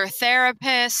then like their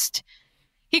therapist.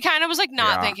 He kind of was like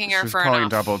not thanking her for enough.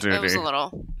 Double duty. It was a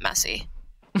little messy.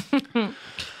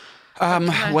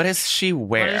 What does she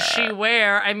wear? What does she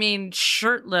wear? I mean,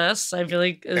 shirtless. I feel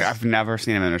like I've never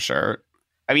seen him in a shirt.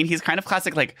 I mean, he's kind of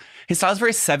classic. Like his style is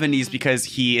very 70s because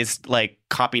he is like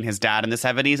copying his dad in the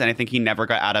 70s, and I think he never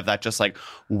got out of that. Just like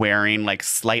wearing like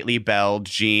slightly belled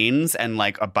jeans and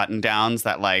like a button downs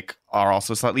that like are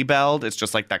also slightly belled. It's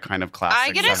just like that kind of classic.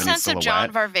 I get a sense silhouette. of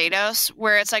John Varvatos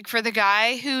where it's like for the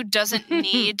guy who doesn't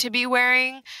need to be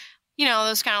wearing,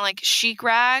 those kind of like chic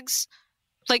rags,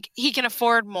 like he can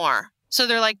afford more. So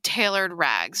they're like tailored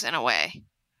rags in a way,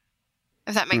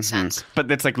 if that makes sense. But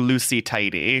it's like loosey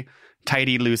tighty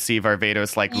Lucy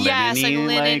Varvatos, like linen-y, yes, like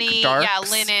linen-y, darks. yeah,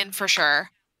 linen for sure.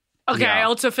 Okay, I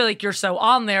also feel like you're so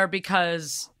on there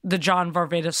because the John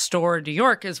Varvatos store in New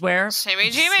York is where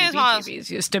CBGB's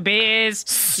used to be.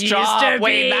 Stop!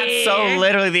 Wait, that's so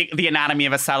literally the anatomy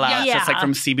of a sellout. Yeah. It's just like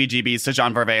from CBGB's to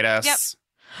John Varvatos. Yep.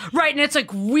 Right, and it's like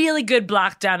really good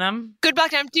black denim. Good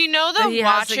black denim. Do you know the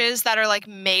watches that are like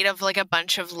made of like a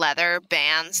bunch of leather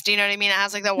bands? Do you know what I mean? It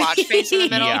has like the watch face in the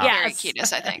middle. Yeah. Very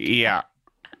Kiedis, I think. Yeah.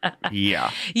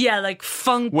 Yeah. Yeah, like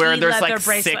funky where there's leather like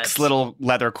bracelets. 6 little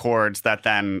leather cords that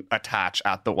then attach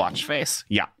at the watch face.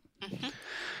 Yeah. Mm-hmm.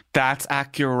 That's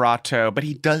accurato, but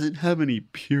he doesn't have any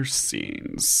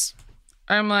piercings.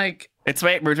 I'm like, it's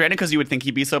random because you would think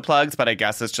he'd be so plugged, but I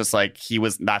guess it's just like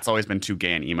that's always been too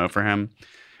gay and emo for him.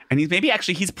 And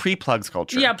he's pre-plugs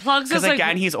culture. Yeah, plugs is like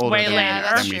again, he's older way than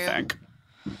later. we think.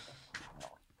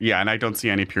 Yeah, and I don't see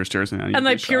any pierced ears in any. And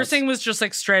like piercing was just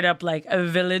like straight up like a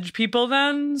village people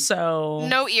then. So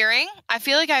no earring. I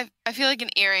feel like an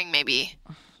earring maybe.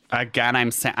 Again, I'm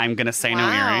gonna say no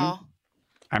earring.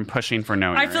 I'm pushing for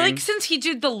no earring. I feel like since he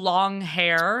did the long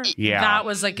hair, yeah, that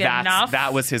was like enough.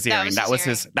 That was his earring.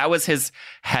 That was his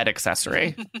head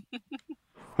accessory.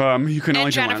 You can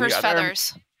only do Jennifer's one or the other.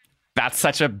 Feathers. That's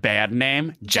such a bad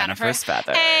name. Jennifer's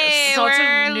Feathers. Hey, also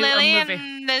we're a Lily movie.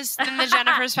 and the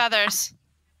Jennifer's Feathers.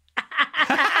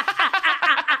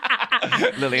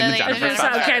 Lily and the Jennifer's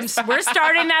Feathers. Okay, so we're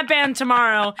starting that band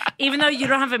tomorrow. Even though you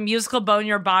don't have a musical bone in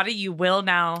your body, you will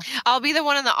now. I'll be the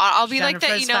one in the. I'll be like the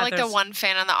Jennifer's like the Feathers. one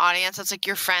fan in the audience that's like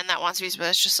your friend that wants to be. But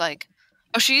it's just like,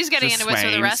 oh, she's getting Just into it, so the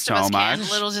swaying rest so of us can. much.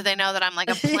 Little do they know that I'm like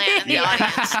a plant in the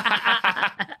audience.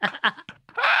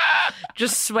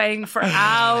 Just swaying for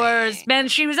hours. Man,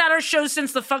 she was at our show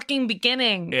since the fucking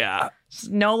beginning. Yeah.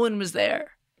 No one was there.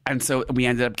 And so we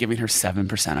ended up giving her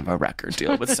 7% of a record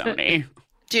deal with Sony.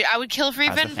 Dude, I would kill for As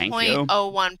a even thank you.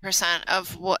 0.01%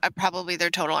 of what probably their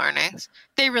total earnings.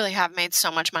 They really have made so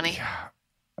much money.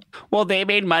 Well, they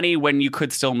made money when you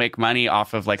could still make money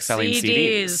off of like selling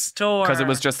CDs. Because it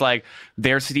was just like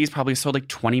their CDs probably sold like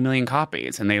 20 million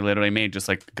copies and they literally made just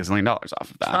like $1 gazillion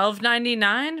off of that.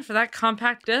 $12.99 for that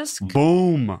compact disc.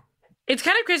 Boom. It's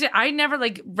kind of crazy. I never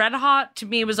like Red Hot to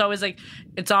me was always like,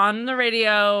 it's on the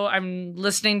radio. I'm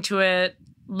listening to it,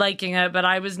 liking it, but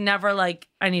I was never like,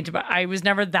 I was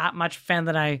never that much fan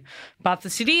that I bought the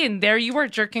CD, and there you were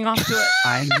jerking off to it.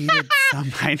 I needed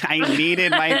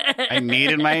I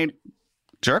needed my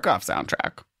jerk off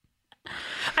soundtrack.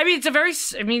 I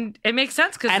mean, it makes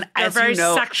sense because And they're a as very you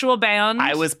know, sexual band.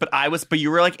 But you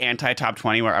were like anti top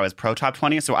 20 where I was pro top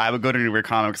 20. So I would go to New Weird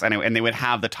Comics and they would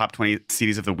have the top 20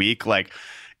 CDs of the week, like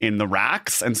in the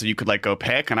racks. And so you could like go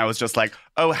pick. And I was just like,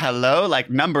 oh, hello. Like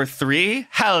number 3.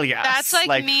 Hell yes. That's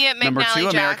like me at number 2,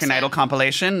 McNally American Jackson. Idol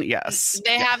compilation. Yes.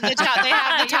 They have the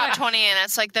top 20, and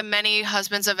it's like the many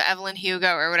husbands of Evelyn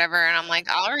Hugo or whatever. And I'm like,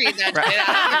 I'll read that shit.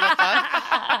 I don't give a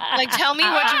fuck. Like, tell me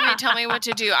what to read. Tell me what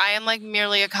to do. I am like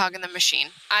merely a cog in the machine.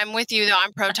 I'm with you though.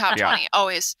 I'm pro top 20.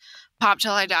 Always. Pop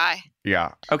till I die.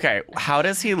 Yeah. Okay. How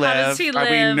does he live? he We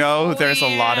live? know there's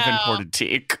a lot of imported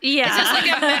teak. Yeah. Is this like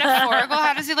a metaphorical?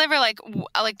 How does he live, or like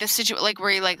the situation, like where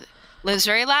he like lives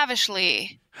very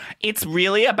lavishly? It's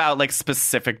really about like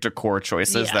specific decor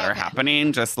choices that are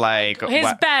happening. Just like his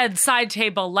bed, side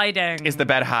table, lighting. Is the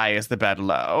bed high? Is the bed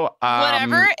low?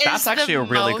 Whatever. That's actually a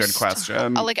really good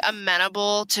question. Like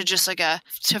amenable to just like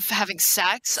to having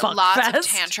sex, Fuck lots fest. of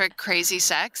tantric crazy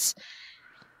sex.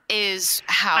 Is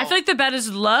how I feel like the bed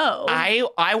is low.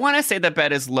 I want to say the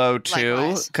bed is low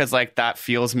too, because like that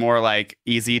feels more like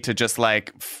easy to just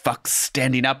like fuck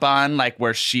standing up on, like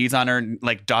where she's on her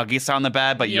like doggy style on the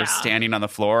bed, but you're standing on the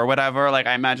floor or whatever. Like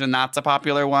I imagine that's a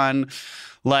popular one.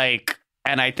 Like,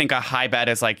 and I think a high bed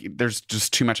is like there's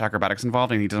just too much acrobatics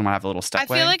involved, and he doesn't want to have a little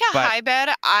stepway. I feel like a high bed.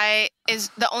 Is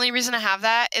the only reason I have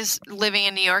that is living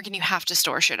in New York, and you have to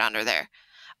store shit under there.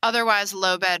 Otherwise,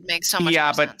 low bed makes so much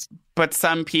more sense. But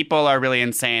some people are really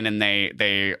insane, and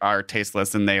they are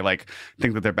tasteless, and they like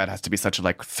think that their bed has to be such a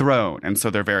like throne, and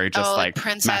so they're very just like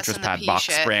mattress pad, box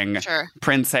shit. spring, Sure.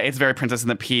 princess. It's very Princess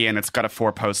and the Pea, and it's got a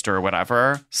 4-poster or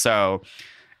whatever. So,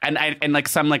 and like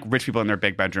some like rich people in their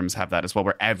big bedrooms have that as well,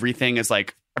 where everything's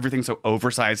so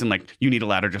oversized, and like you need a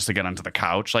ladder just to get onto the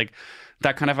couch, like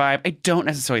that kind of vibe. I don't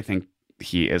necessarily think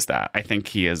he is that. I think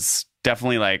he is.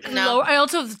 Definitely like low. I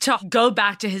also to go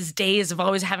back to his days of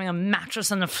always having a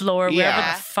mattress on the floor, wherever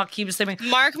the fuck he was sleeping.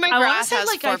 Mark McGrath has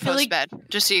 4-post bed,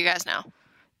 just so you guys know.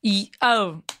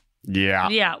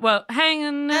 Yeah. Well, hanging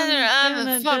on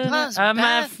the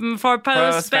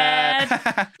 4-post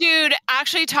bed. Dude,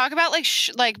 actually, talk about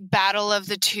like battle of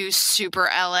the two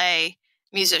super LA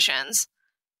musicians.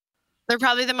 They're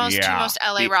probably the two most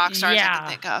LA rock stars I can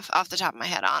think of off the top of my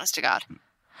head. Honest to God,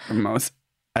 the most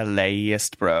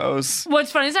LA-ist bros. What's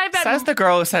funny is I bet says the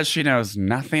girl who says she knows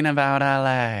nothing about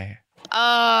LA.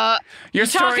 Your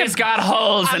story's got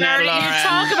holes in it, Lauren. You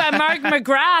talk about Mark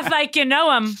McGrath like you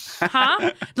know him,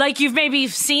 huh? Like you've maybe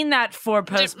seen that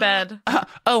 4-post bed.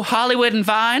 Hollywood and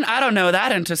Vine? I don't know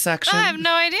that intersection. I have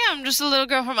no idea. I'm just a little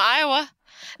girl from Iowa.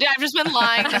 Dude, I've just been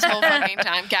lying this whole fucking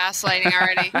time, gaslighting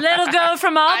already. Little girl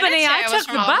from Albany. I took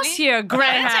the bus here,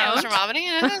 Greyhound. I didn't say I was from Albany.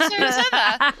 I didn't say I said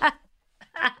that.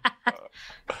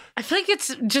 I feel like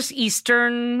it's just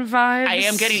Eastern vibes. I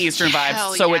am getting Eastern vibes.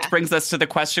 Hell so yeah. which brings us to the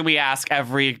question we ask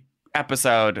every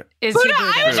episode. Is Buddha? he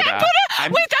Buddha? I was at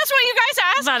Buddha. Wait, that's what you guys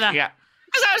asked? Buddha. Yeah.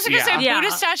 Because I was going to say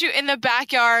Buddha statue in the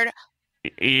backyard.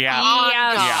 Yeah.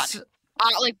 Yes.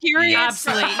 Like, period.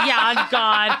 Absolutely. Yeah,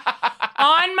 God.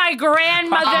 On my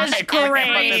grandmother's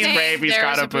grave. He's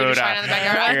got a Buddha. Shrine in the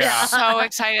backyard. I'm so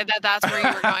excited that that's where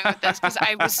you were going with this because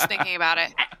I was thinking about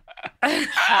it.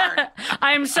 Hard.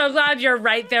 I'm so glad you're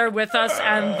right there with us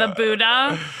and the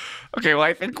Buddha. Okay, well,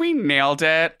 I think we nailed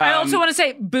it. I also want to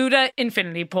say Buddha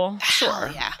infinity pool.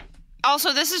 Sure. Yeah.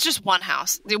 Also, this is just one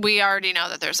house. We already know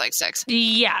that there's like 6.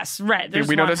 Yes, right.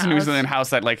 We know there's a New Zealand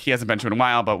house that like he hasn't been to in a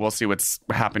while, but we'll see what's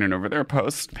happening over there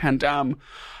post-pandemic.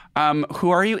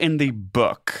 Who are you in the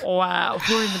book? Wow,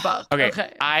 who are in the book?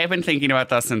 Okay. I've been thinking about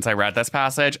this since I read this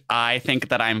passage. I think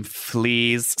that I'm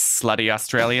Flea's slutty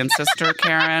Australian sister,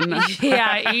 Karen.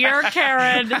 Yeah, you're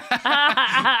Karen.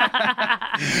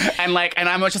 and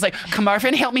I'm just like, come over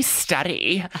and help me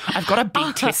study. I've got a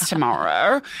big test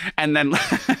tomorrow. And then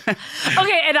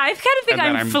okay, and I kind of think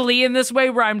I'm Flea in this way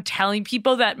where I'm telling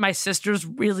people that my sister's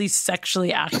really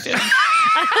sexually active.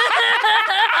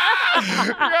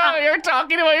 You're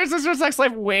talking about your sister's sex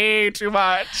life way too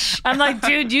much. I'm like,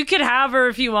 dude, you could have her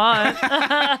if you want.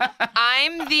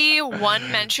 I'm the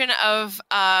one mention of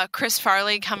Chris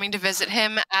Farley coming to visit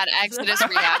him at Exodus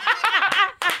Rehab.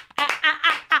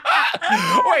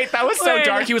 Wait, that was so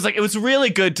dark. He was like, it was really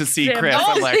good to see Chris.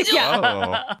 I'm like,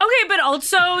 Okay, but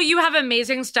also you have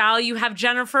amazing style. You have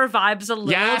Jennifer vibes a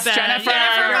little Yes, bit. Jennifer.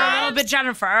 A little bit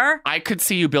Jennifer. I could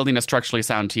see you building a structurally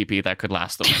sound teepee that could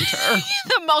last the winter.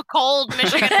 The cold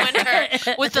Michigan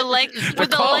winter with the lake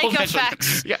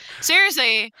effects. Yeah.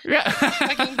 Seriously. Yeah.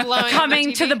 Fucking blowing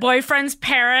Coming to the boyfriend's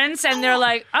parents, and they're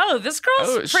like, "Oh, this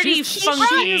girl's pretty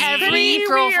funky." Every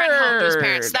girlfriend home to his weird.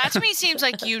 parents. That to me seems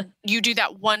like you do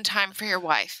that one time for your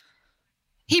wife.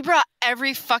 He brought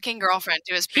every fucking girlfriend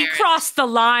to his He parents. crossed the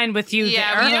line with you.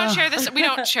 Yeah, there. we don't share this. We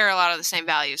don't share a lot of the same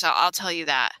values. I'll tell you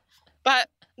that. But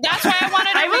that's why I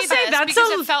wanted to I will read say this that's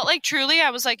because it felt like truly.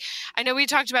 I was like, I know we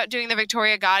talked about doing the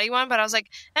Victoria Gotti one, but I was like,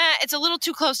 it's a little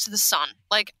too close to the sun.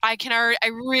 Like I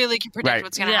really can predict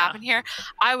what's going to happen here.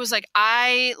 I was like,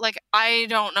 I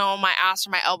don't know my ass or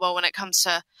my elbow when it comes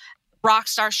to rock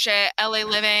star shit, LA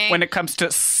living. When it comes to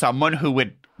someone who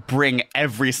would bring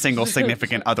every single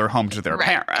significant other home to their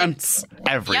parents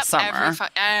every summer.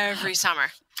 Every summer.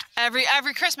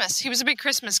 Every Christmas. He was a big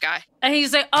Christmas guy. And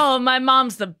he's like, "Oh, my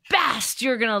mom's the best.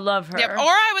 You're gonna love her." Yep. Or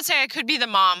I would say I could be the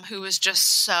mom who was just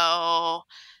so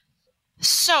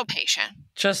patient.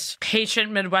 Just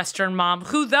patient Midwestern mom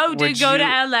who, though, did go to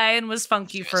LA and was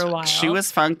funky for a while. She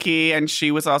was funky, and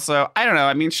she was also, I don't know,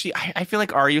 I mean, I feel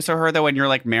like, are you so her, though, when you're,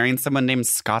 like, marrying someone named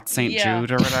Scott St.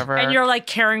 Jude or whatever? And you're, like,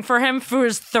 caring for him for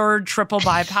his third triple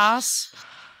bypass?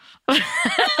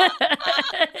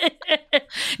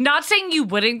 Not saying you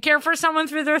wouldn't care for someone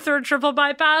through their third triple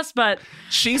bypass, but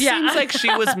she seems like she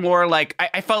was more like,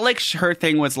 I felt like her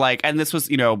thing was like, and this was,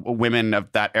 you know, women of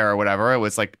that era, whatever, it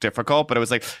was like difficult, but it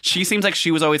was like, she seems like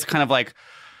she was always kind of like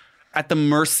at the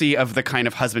mercy of the kind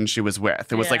of husband she was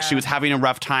with. It was like she was having a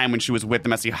rough time when she was with the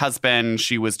messy husband.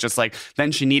 She was just like,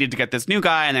 then she needed to get this new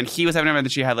guy, and then he was having a, then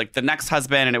she had like the next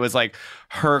husband, and it was like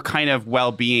her kind of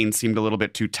well-being seemed a little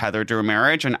bit too tethered to her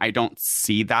marriage, and I don't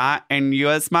see that in you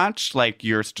as much. Like,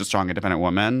 you're such a strong, independent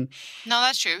woman. No,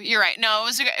 that's true. You're right. No, it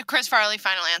was a Chris Farley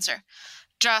final answer.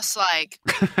 Just like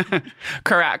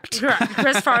Correct.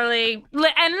 Chris Farley and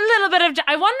a little bit of.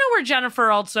 I want to know where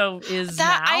Jennifer also is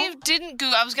that. now. I didn't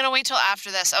go. I was gonna wait till after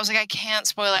this. I was like, I can't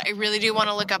spoil it. I really do want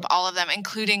to look up all of them,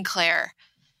 including Claire,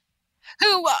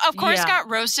 who of course got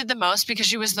roasted the most because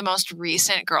she was the most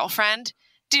recent girlfriend.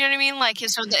 Do you know what I mean? Like,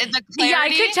 so the clarity, I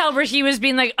could tell where he was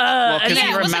being like, because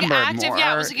he it was like remembered active. more.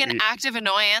 Yeah, it was like an active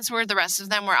annoyance where the rest of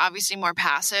them were obviously more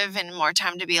passive and more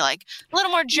time to be like a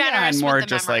little more generous and more with the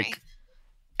just memory. like.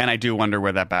 And I do wonder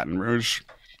where that Baton Rouge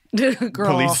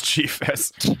Girl. police chief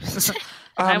is.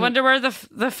 I wonder where the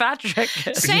fat chick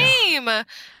is. Same.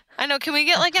 I know. Can we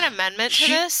get like an amendment to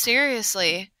this?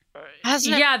 Seriously.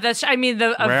 That's. I mean,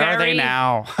 Where are they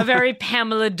now? A very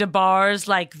Pamela DeBar's,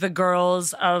 like the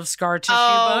girls of Scar Tissue.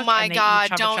 Oh book, my and they God! each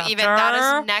have a Don't even. chapter.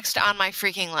 That is next on my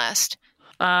freaking list.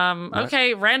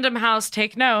 Okay, Random House,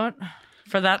 take note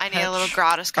for that. I need a little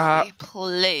gratis copy,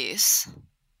 please.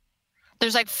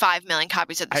 There's like 5 million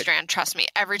copies at the Strand. Trust me.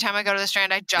 Every time I go to the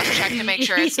Strand, I just check to make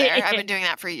sure it's there. I've been doing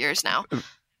that for years now.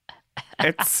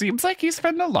 It seems like you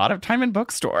spend a lot of time in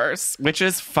bookstores, which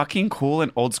is fucking cool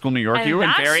in old school New York. And You were in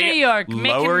that's very New York,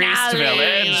 Lower East McNally.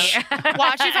 Village.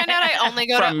 Watch you find out I only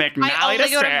go From to McNally I only to go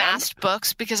to Strand. masked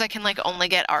books because I can like only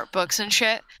get art books and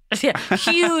shit. Yeah,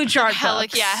 huge art Hella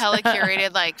books. hella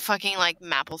curated like fucking like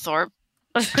Mapplethorpe.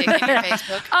 Dick in your face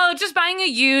book. Oh, just buying a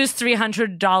used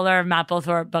 $300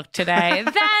 Mapplethorpe book today.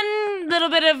 Then little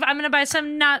bit of I'm gonna buy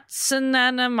some nuts and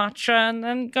then a matcha and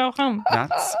then go home.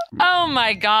 Nuts. Oh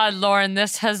my God, Lauren,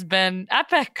 this has been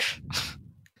epic.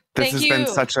 This has been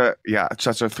such a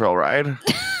thrill ride.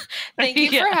 Thank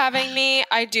you for having me.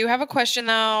 I do have a question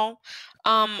though.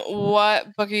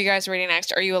 What book are you guys reading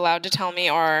next? Are you allowed to tell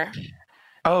me or?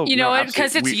 Oh, you know what?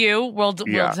 Because it's you. We'll tell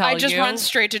you. I just went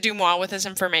straight to Dumois with his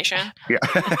information. Yeah.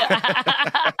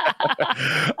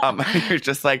 You're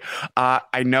just like,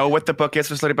 I know what the book is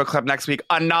for Slutty Book Club next week.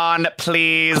 Anon,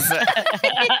 please.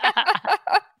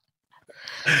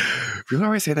 People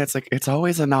always say that it's like, it's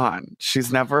always Anon.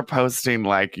 She's never posting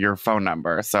like your phone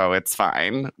number, so it's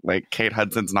fine. Like Kate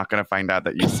Hudson's not going to find out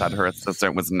that you said her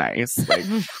assistant was nice. Like,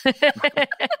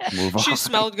 move on. She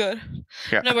smelled good.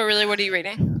 Yeah. No, but really, what are you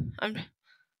reading?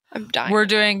 I'm dying. We're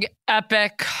doing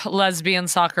epic lesbian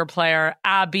soccer player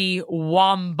Abby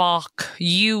Wambach,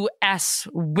 U.S.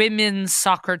 women's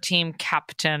soccer team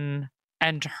captain,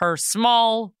 and her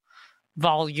small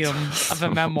volume of a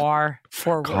memoir,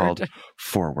 Forward. Called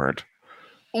Forward.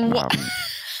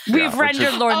 We've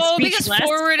rendered Lauren speechless. Because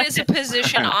Forward is a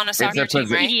position on a soccer team,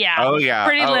 right? Yeah. Oh, yeah.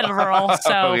 Pretty literal.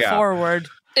 So yeah. Forward.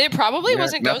 It probably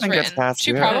wasn't nothing gets ghostwritten. past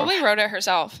She you. probably wrote it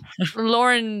herself.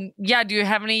 Lauren, do you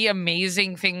have any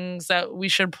amazing things that we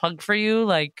should plug for you?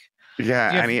 Like, Yeah,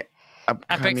 Do you have any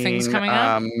epic things coming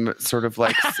up? Sort of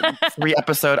like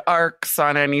 3-episode arcs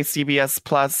on any CBS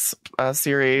Plus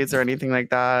series or anything like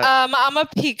that. I'm a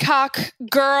Peacock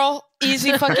girl.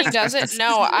 Easy fucking does it.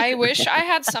 No, I wish I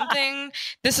had something.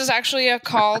 This is actually a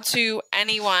call to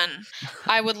anyone.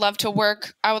 I would love to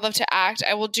work. I would love to act.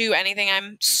 I will do anything.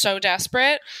 I'm so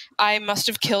desperate. I must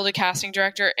have killed a casting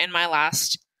director in my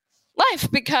last life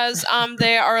because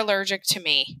they are allergic to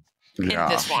me. Yeah.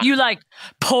 In this one. You like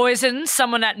poison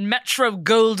someone at Metro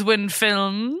Goldwyn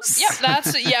Films? Yep,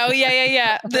 that's yeah.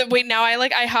 Wait, now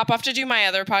I hop off to do my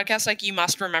other podcast. Like, you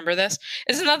must remember this.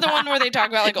 Isn't that the one where they talk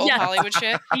about like old Yes. Hollywood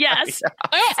shit? Yes.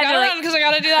 Oh, And got they're around because I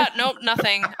got to do that. Nope,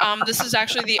 nothing. This is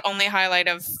actually the only highlight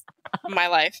of my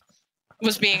life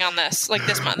was being on this. Like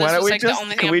this month. This Why don't was we like just, the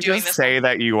only thing can I'm we doing just this say month.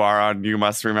 that you are on You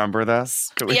Must Remember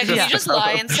This? Can we Yeah, can you just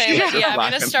lie and say like, yeah, I'm lie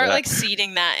gonna and start say like that?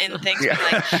 seeding that in things. Yeah.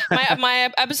 Like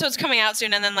my episode's coming out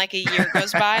soon, and then like a year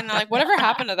goes by, and they're like, whatever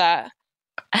happened to that?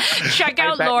 Check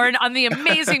out bet Lauren on the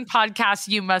amazing podcast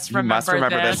You Must Remember, You must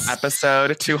remember this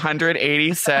episode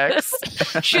 286.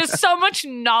 She has so much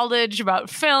knowledge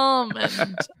about film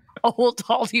and old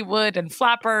Hollywood and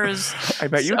flappers. I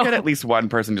bet you So- get at least one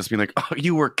person just being like, "Oh,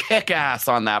 you were kick-ass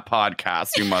on that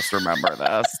podcast. You must remember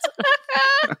this."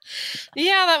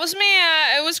 Yeah, that was me.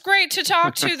 It was great to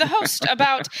talk to the host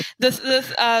about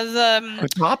the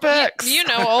topics. You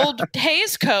know, old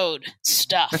Hays Code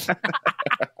stuff.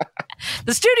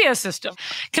 The studio system.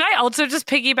 Can I also just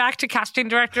piggyback to casting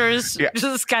directors? Yeah.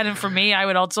 Just kind of for me, I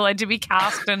would also like to be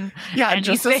cast and Yeah,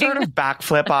 just to sort of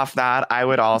backflip off that, I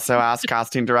would also ask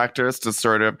casting directors to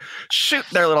sort of shoot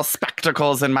their little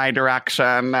spectacles in my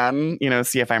direction and,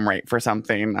 see if I'm right for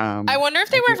something. I wonder if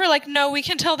they were ever like, no, we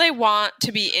can tell they want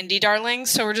to be indie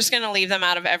darlings, so we're just going to leave them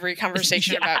out of every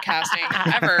conversation about casting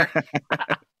ever.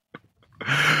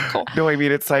 Cool. No, I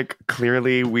mean, it's like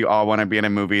clearly we all want to be in a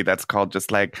movie that's called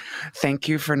just like, thank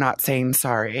you for not saying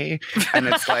sorry. And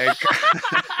it's like,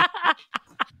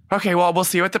 okay, well, we'll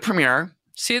see you at the premiere.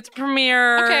 See you at the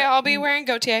premiere. Okay, I'll be wearing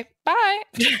Gautier. Bye.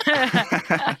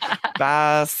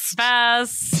 Best.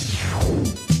 Best.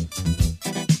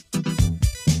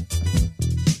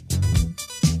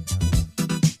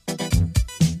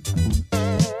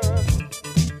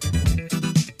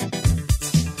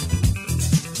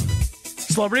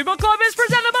 Celebrity Book Club is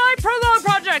presented by Prologue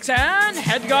Projects and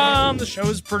HeadGum. The show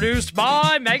is produced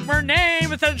by Meg Murnane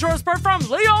with editorial support from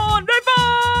Leon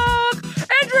Neyfakh,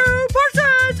 Andrew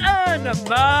Parsons, and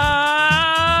Matt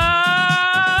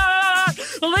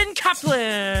Lynn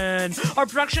Kaplan. Our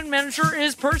production manager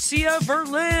is Persia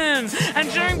Verlin.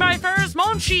 Engineering by Ferris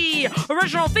Monchi.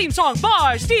 Original theme song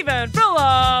by Stephen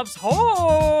Phillips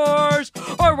Horse.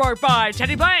 Artwork by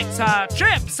Teddy Blanks at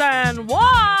Chips and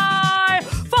Y.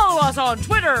 Follow us on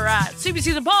Twitter at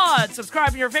CBC The Pod.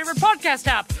 Subscribe in your favorite podcast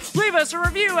app. Leave us a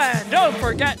review and don't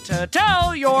forget to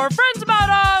tell your friends about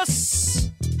us.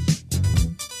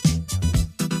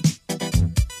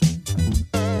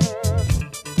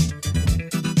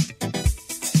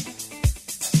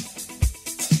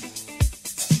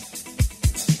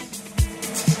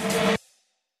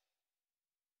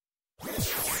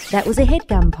 That was a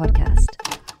HeadGum podcast.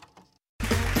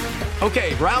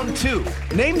 Okay, round two.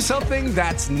 Name something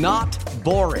that's not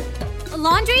boring. A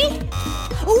laundry?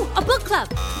 Ooh, a book club.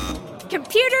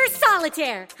 Computer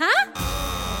solitaire, huh?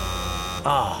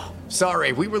 Ah,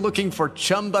 sorry, we were looking for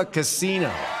Chumba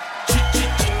Casino.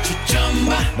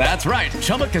 That's right,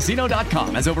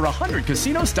 ChumbaCasino.com has over 100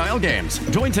 casino-style games.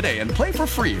 Join today and play for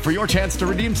free for your chance to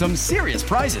redeem some serious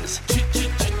prizes.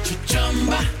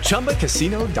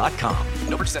 ChumbaCasino.com.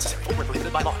 No purchase necessary. Void where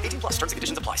prohibited by law. 18 plus. Terms and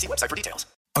conditions apply. See website for details.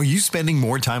 Are you spending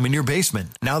more time in your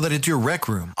basement now that it's your rec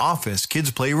room, office,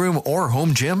 kids' playroom, or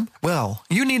home gym? Well,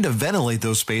 you need to ventilate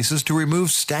those spaces to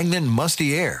remove stagnant,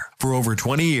 musty air. For over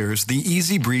 20 years, the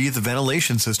Easy Breathe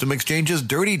ventilation system exchanges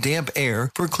dirty, damp air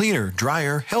for cleaner,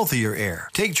 drier, healthier air.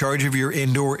 Take charge of your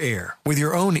indoor air with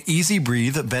your own Easy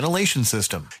Breathe ventilation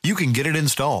system. You can get it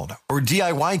installed, or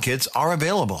DIY kits are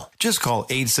available. Just call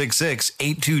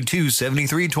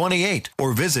 866-822-7328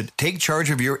 or visit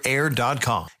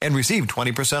takechargeofyourair.com and receive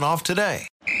 20% off today.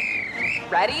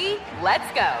 Ready? Let's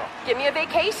go. Give me a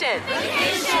vacation.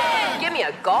 Vacation. Give me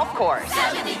a golf course.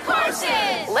 70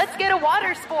 courses. Let's get a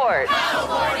water sport.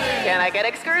 Paddleboarding. Can I get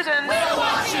excursions? Whale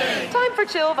watching. Time for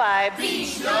chill vibes.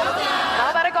 Beach yoga. How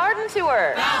about a garden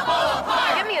tour? Balboa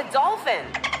Park. Give me a dolphin.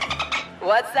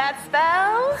 What's that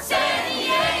spell? San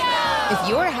Diego. If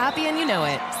you're happy and you know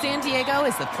it, San Diego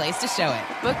is the place to show it.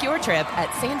 Book your trip at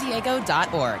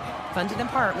sandiego.org. Funded in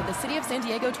part with the City of San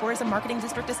Diego Tourism Marketing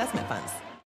District Assessment Funds.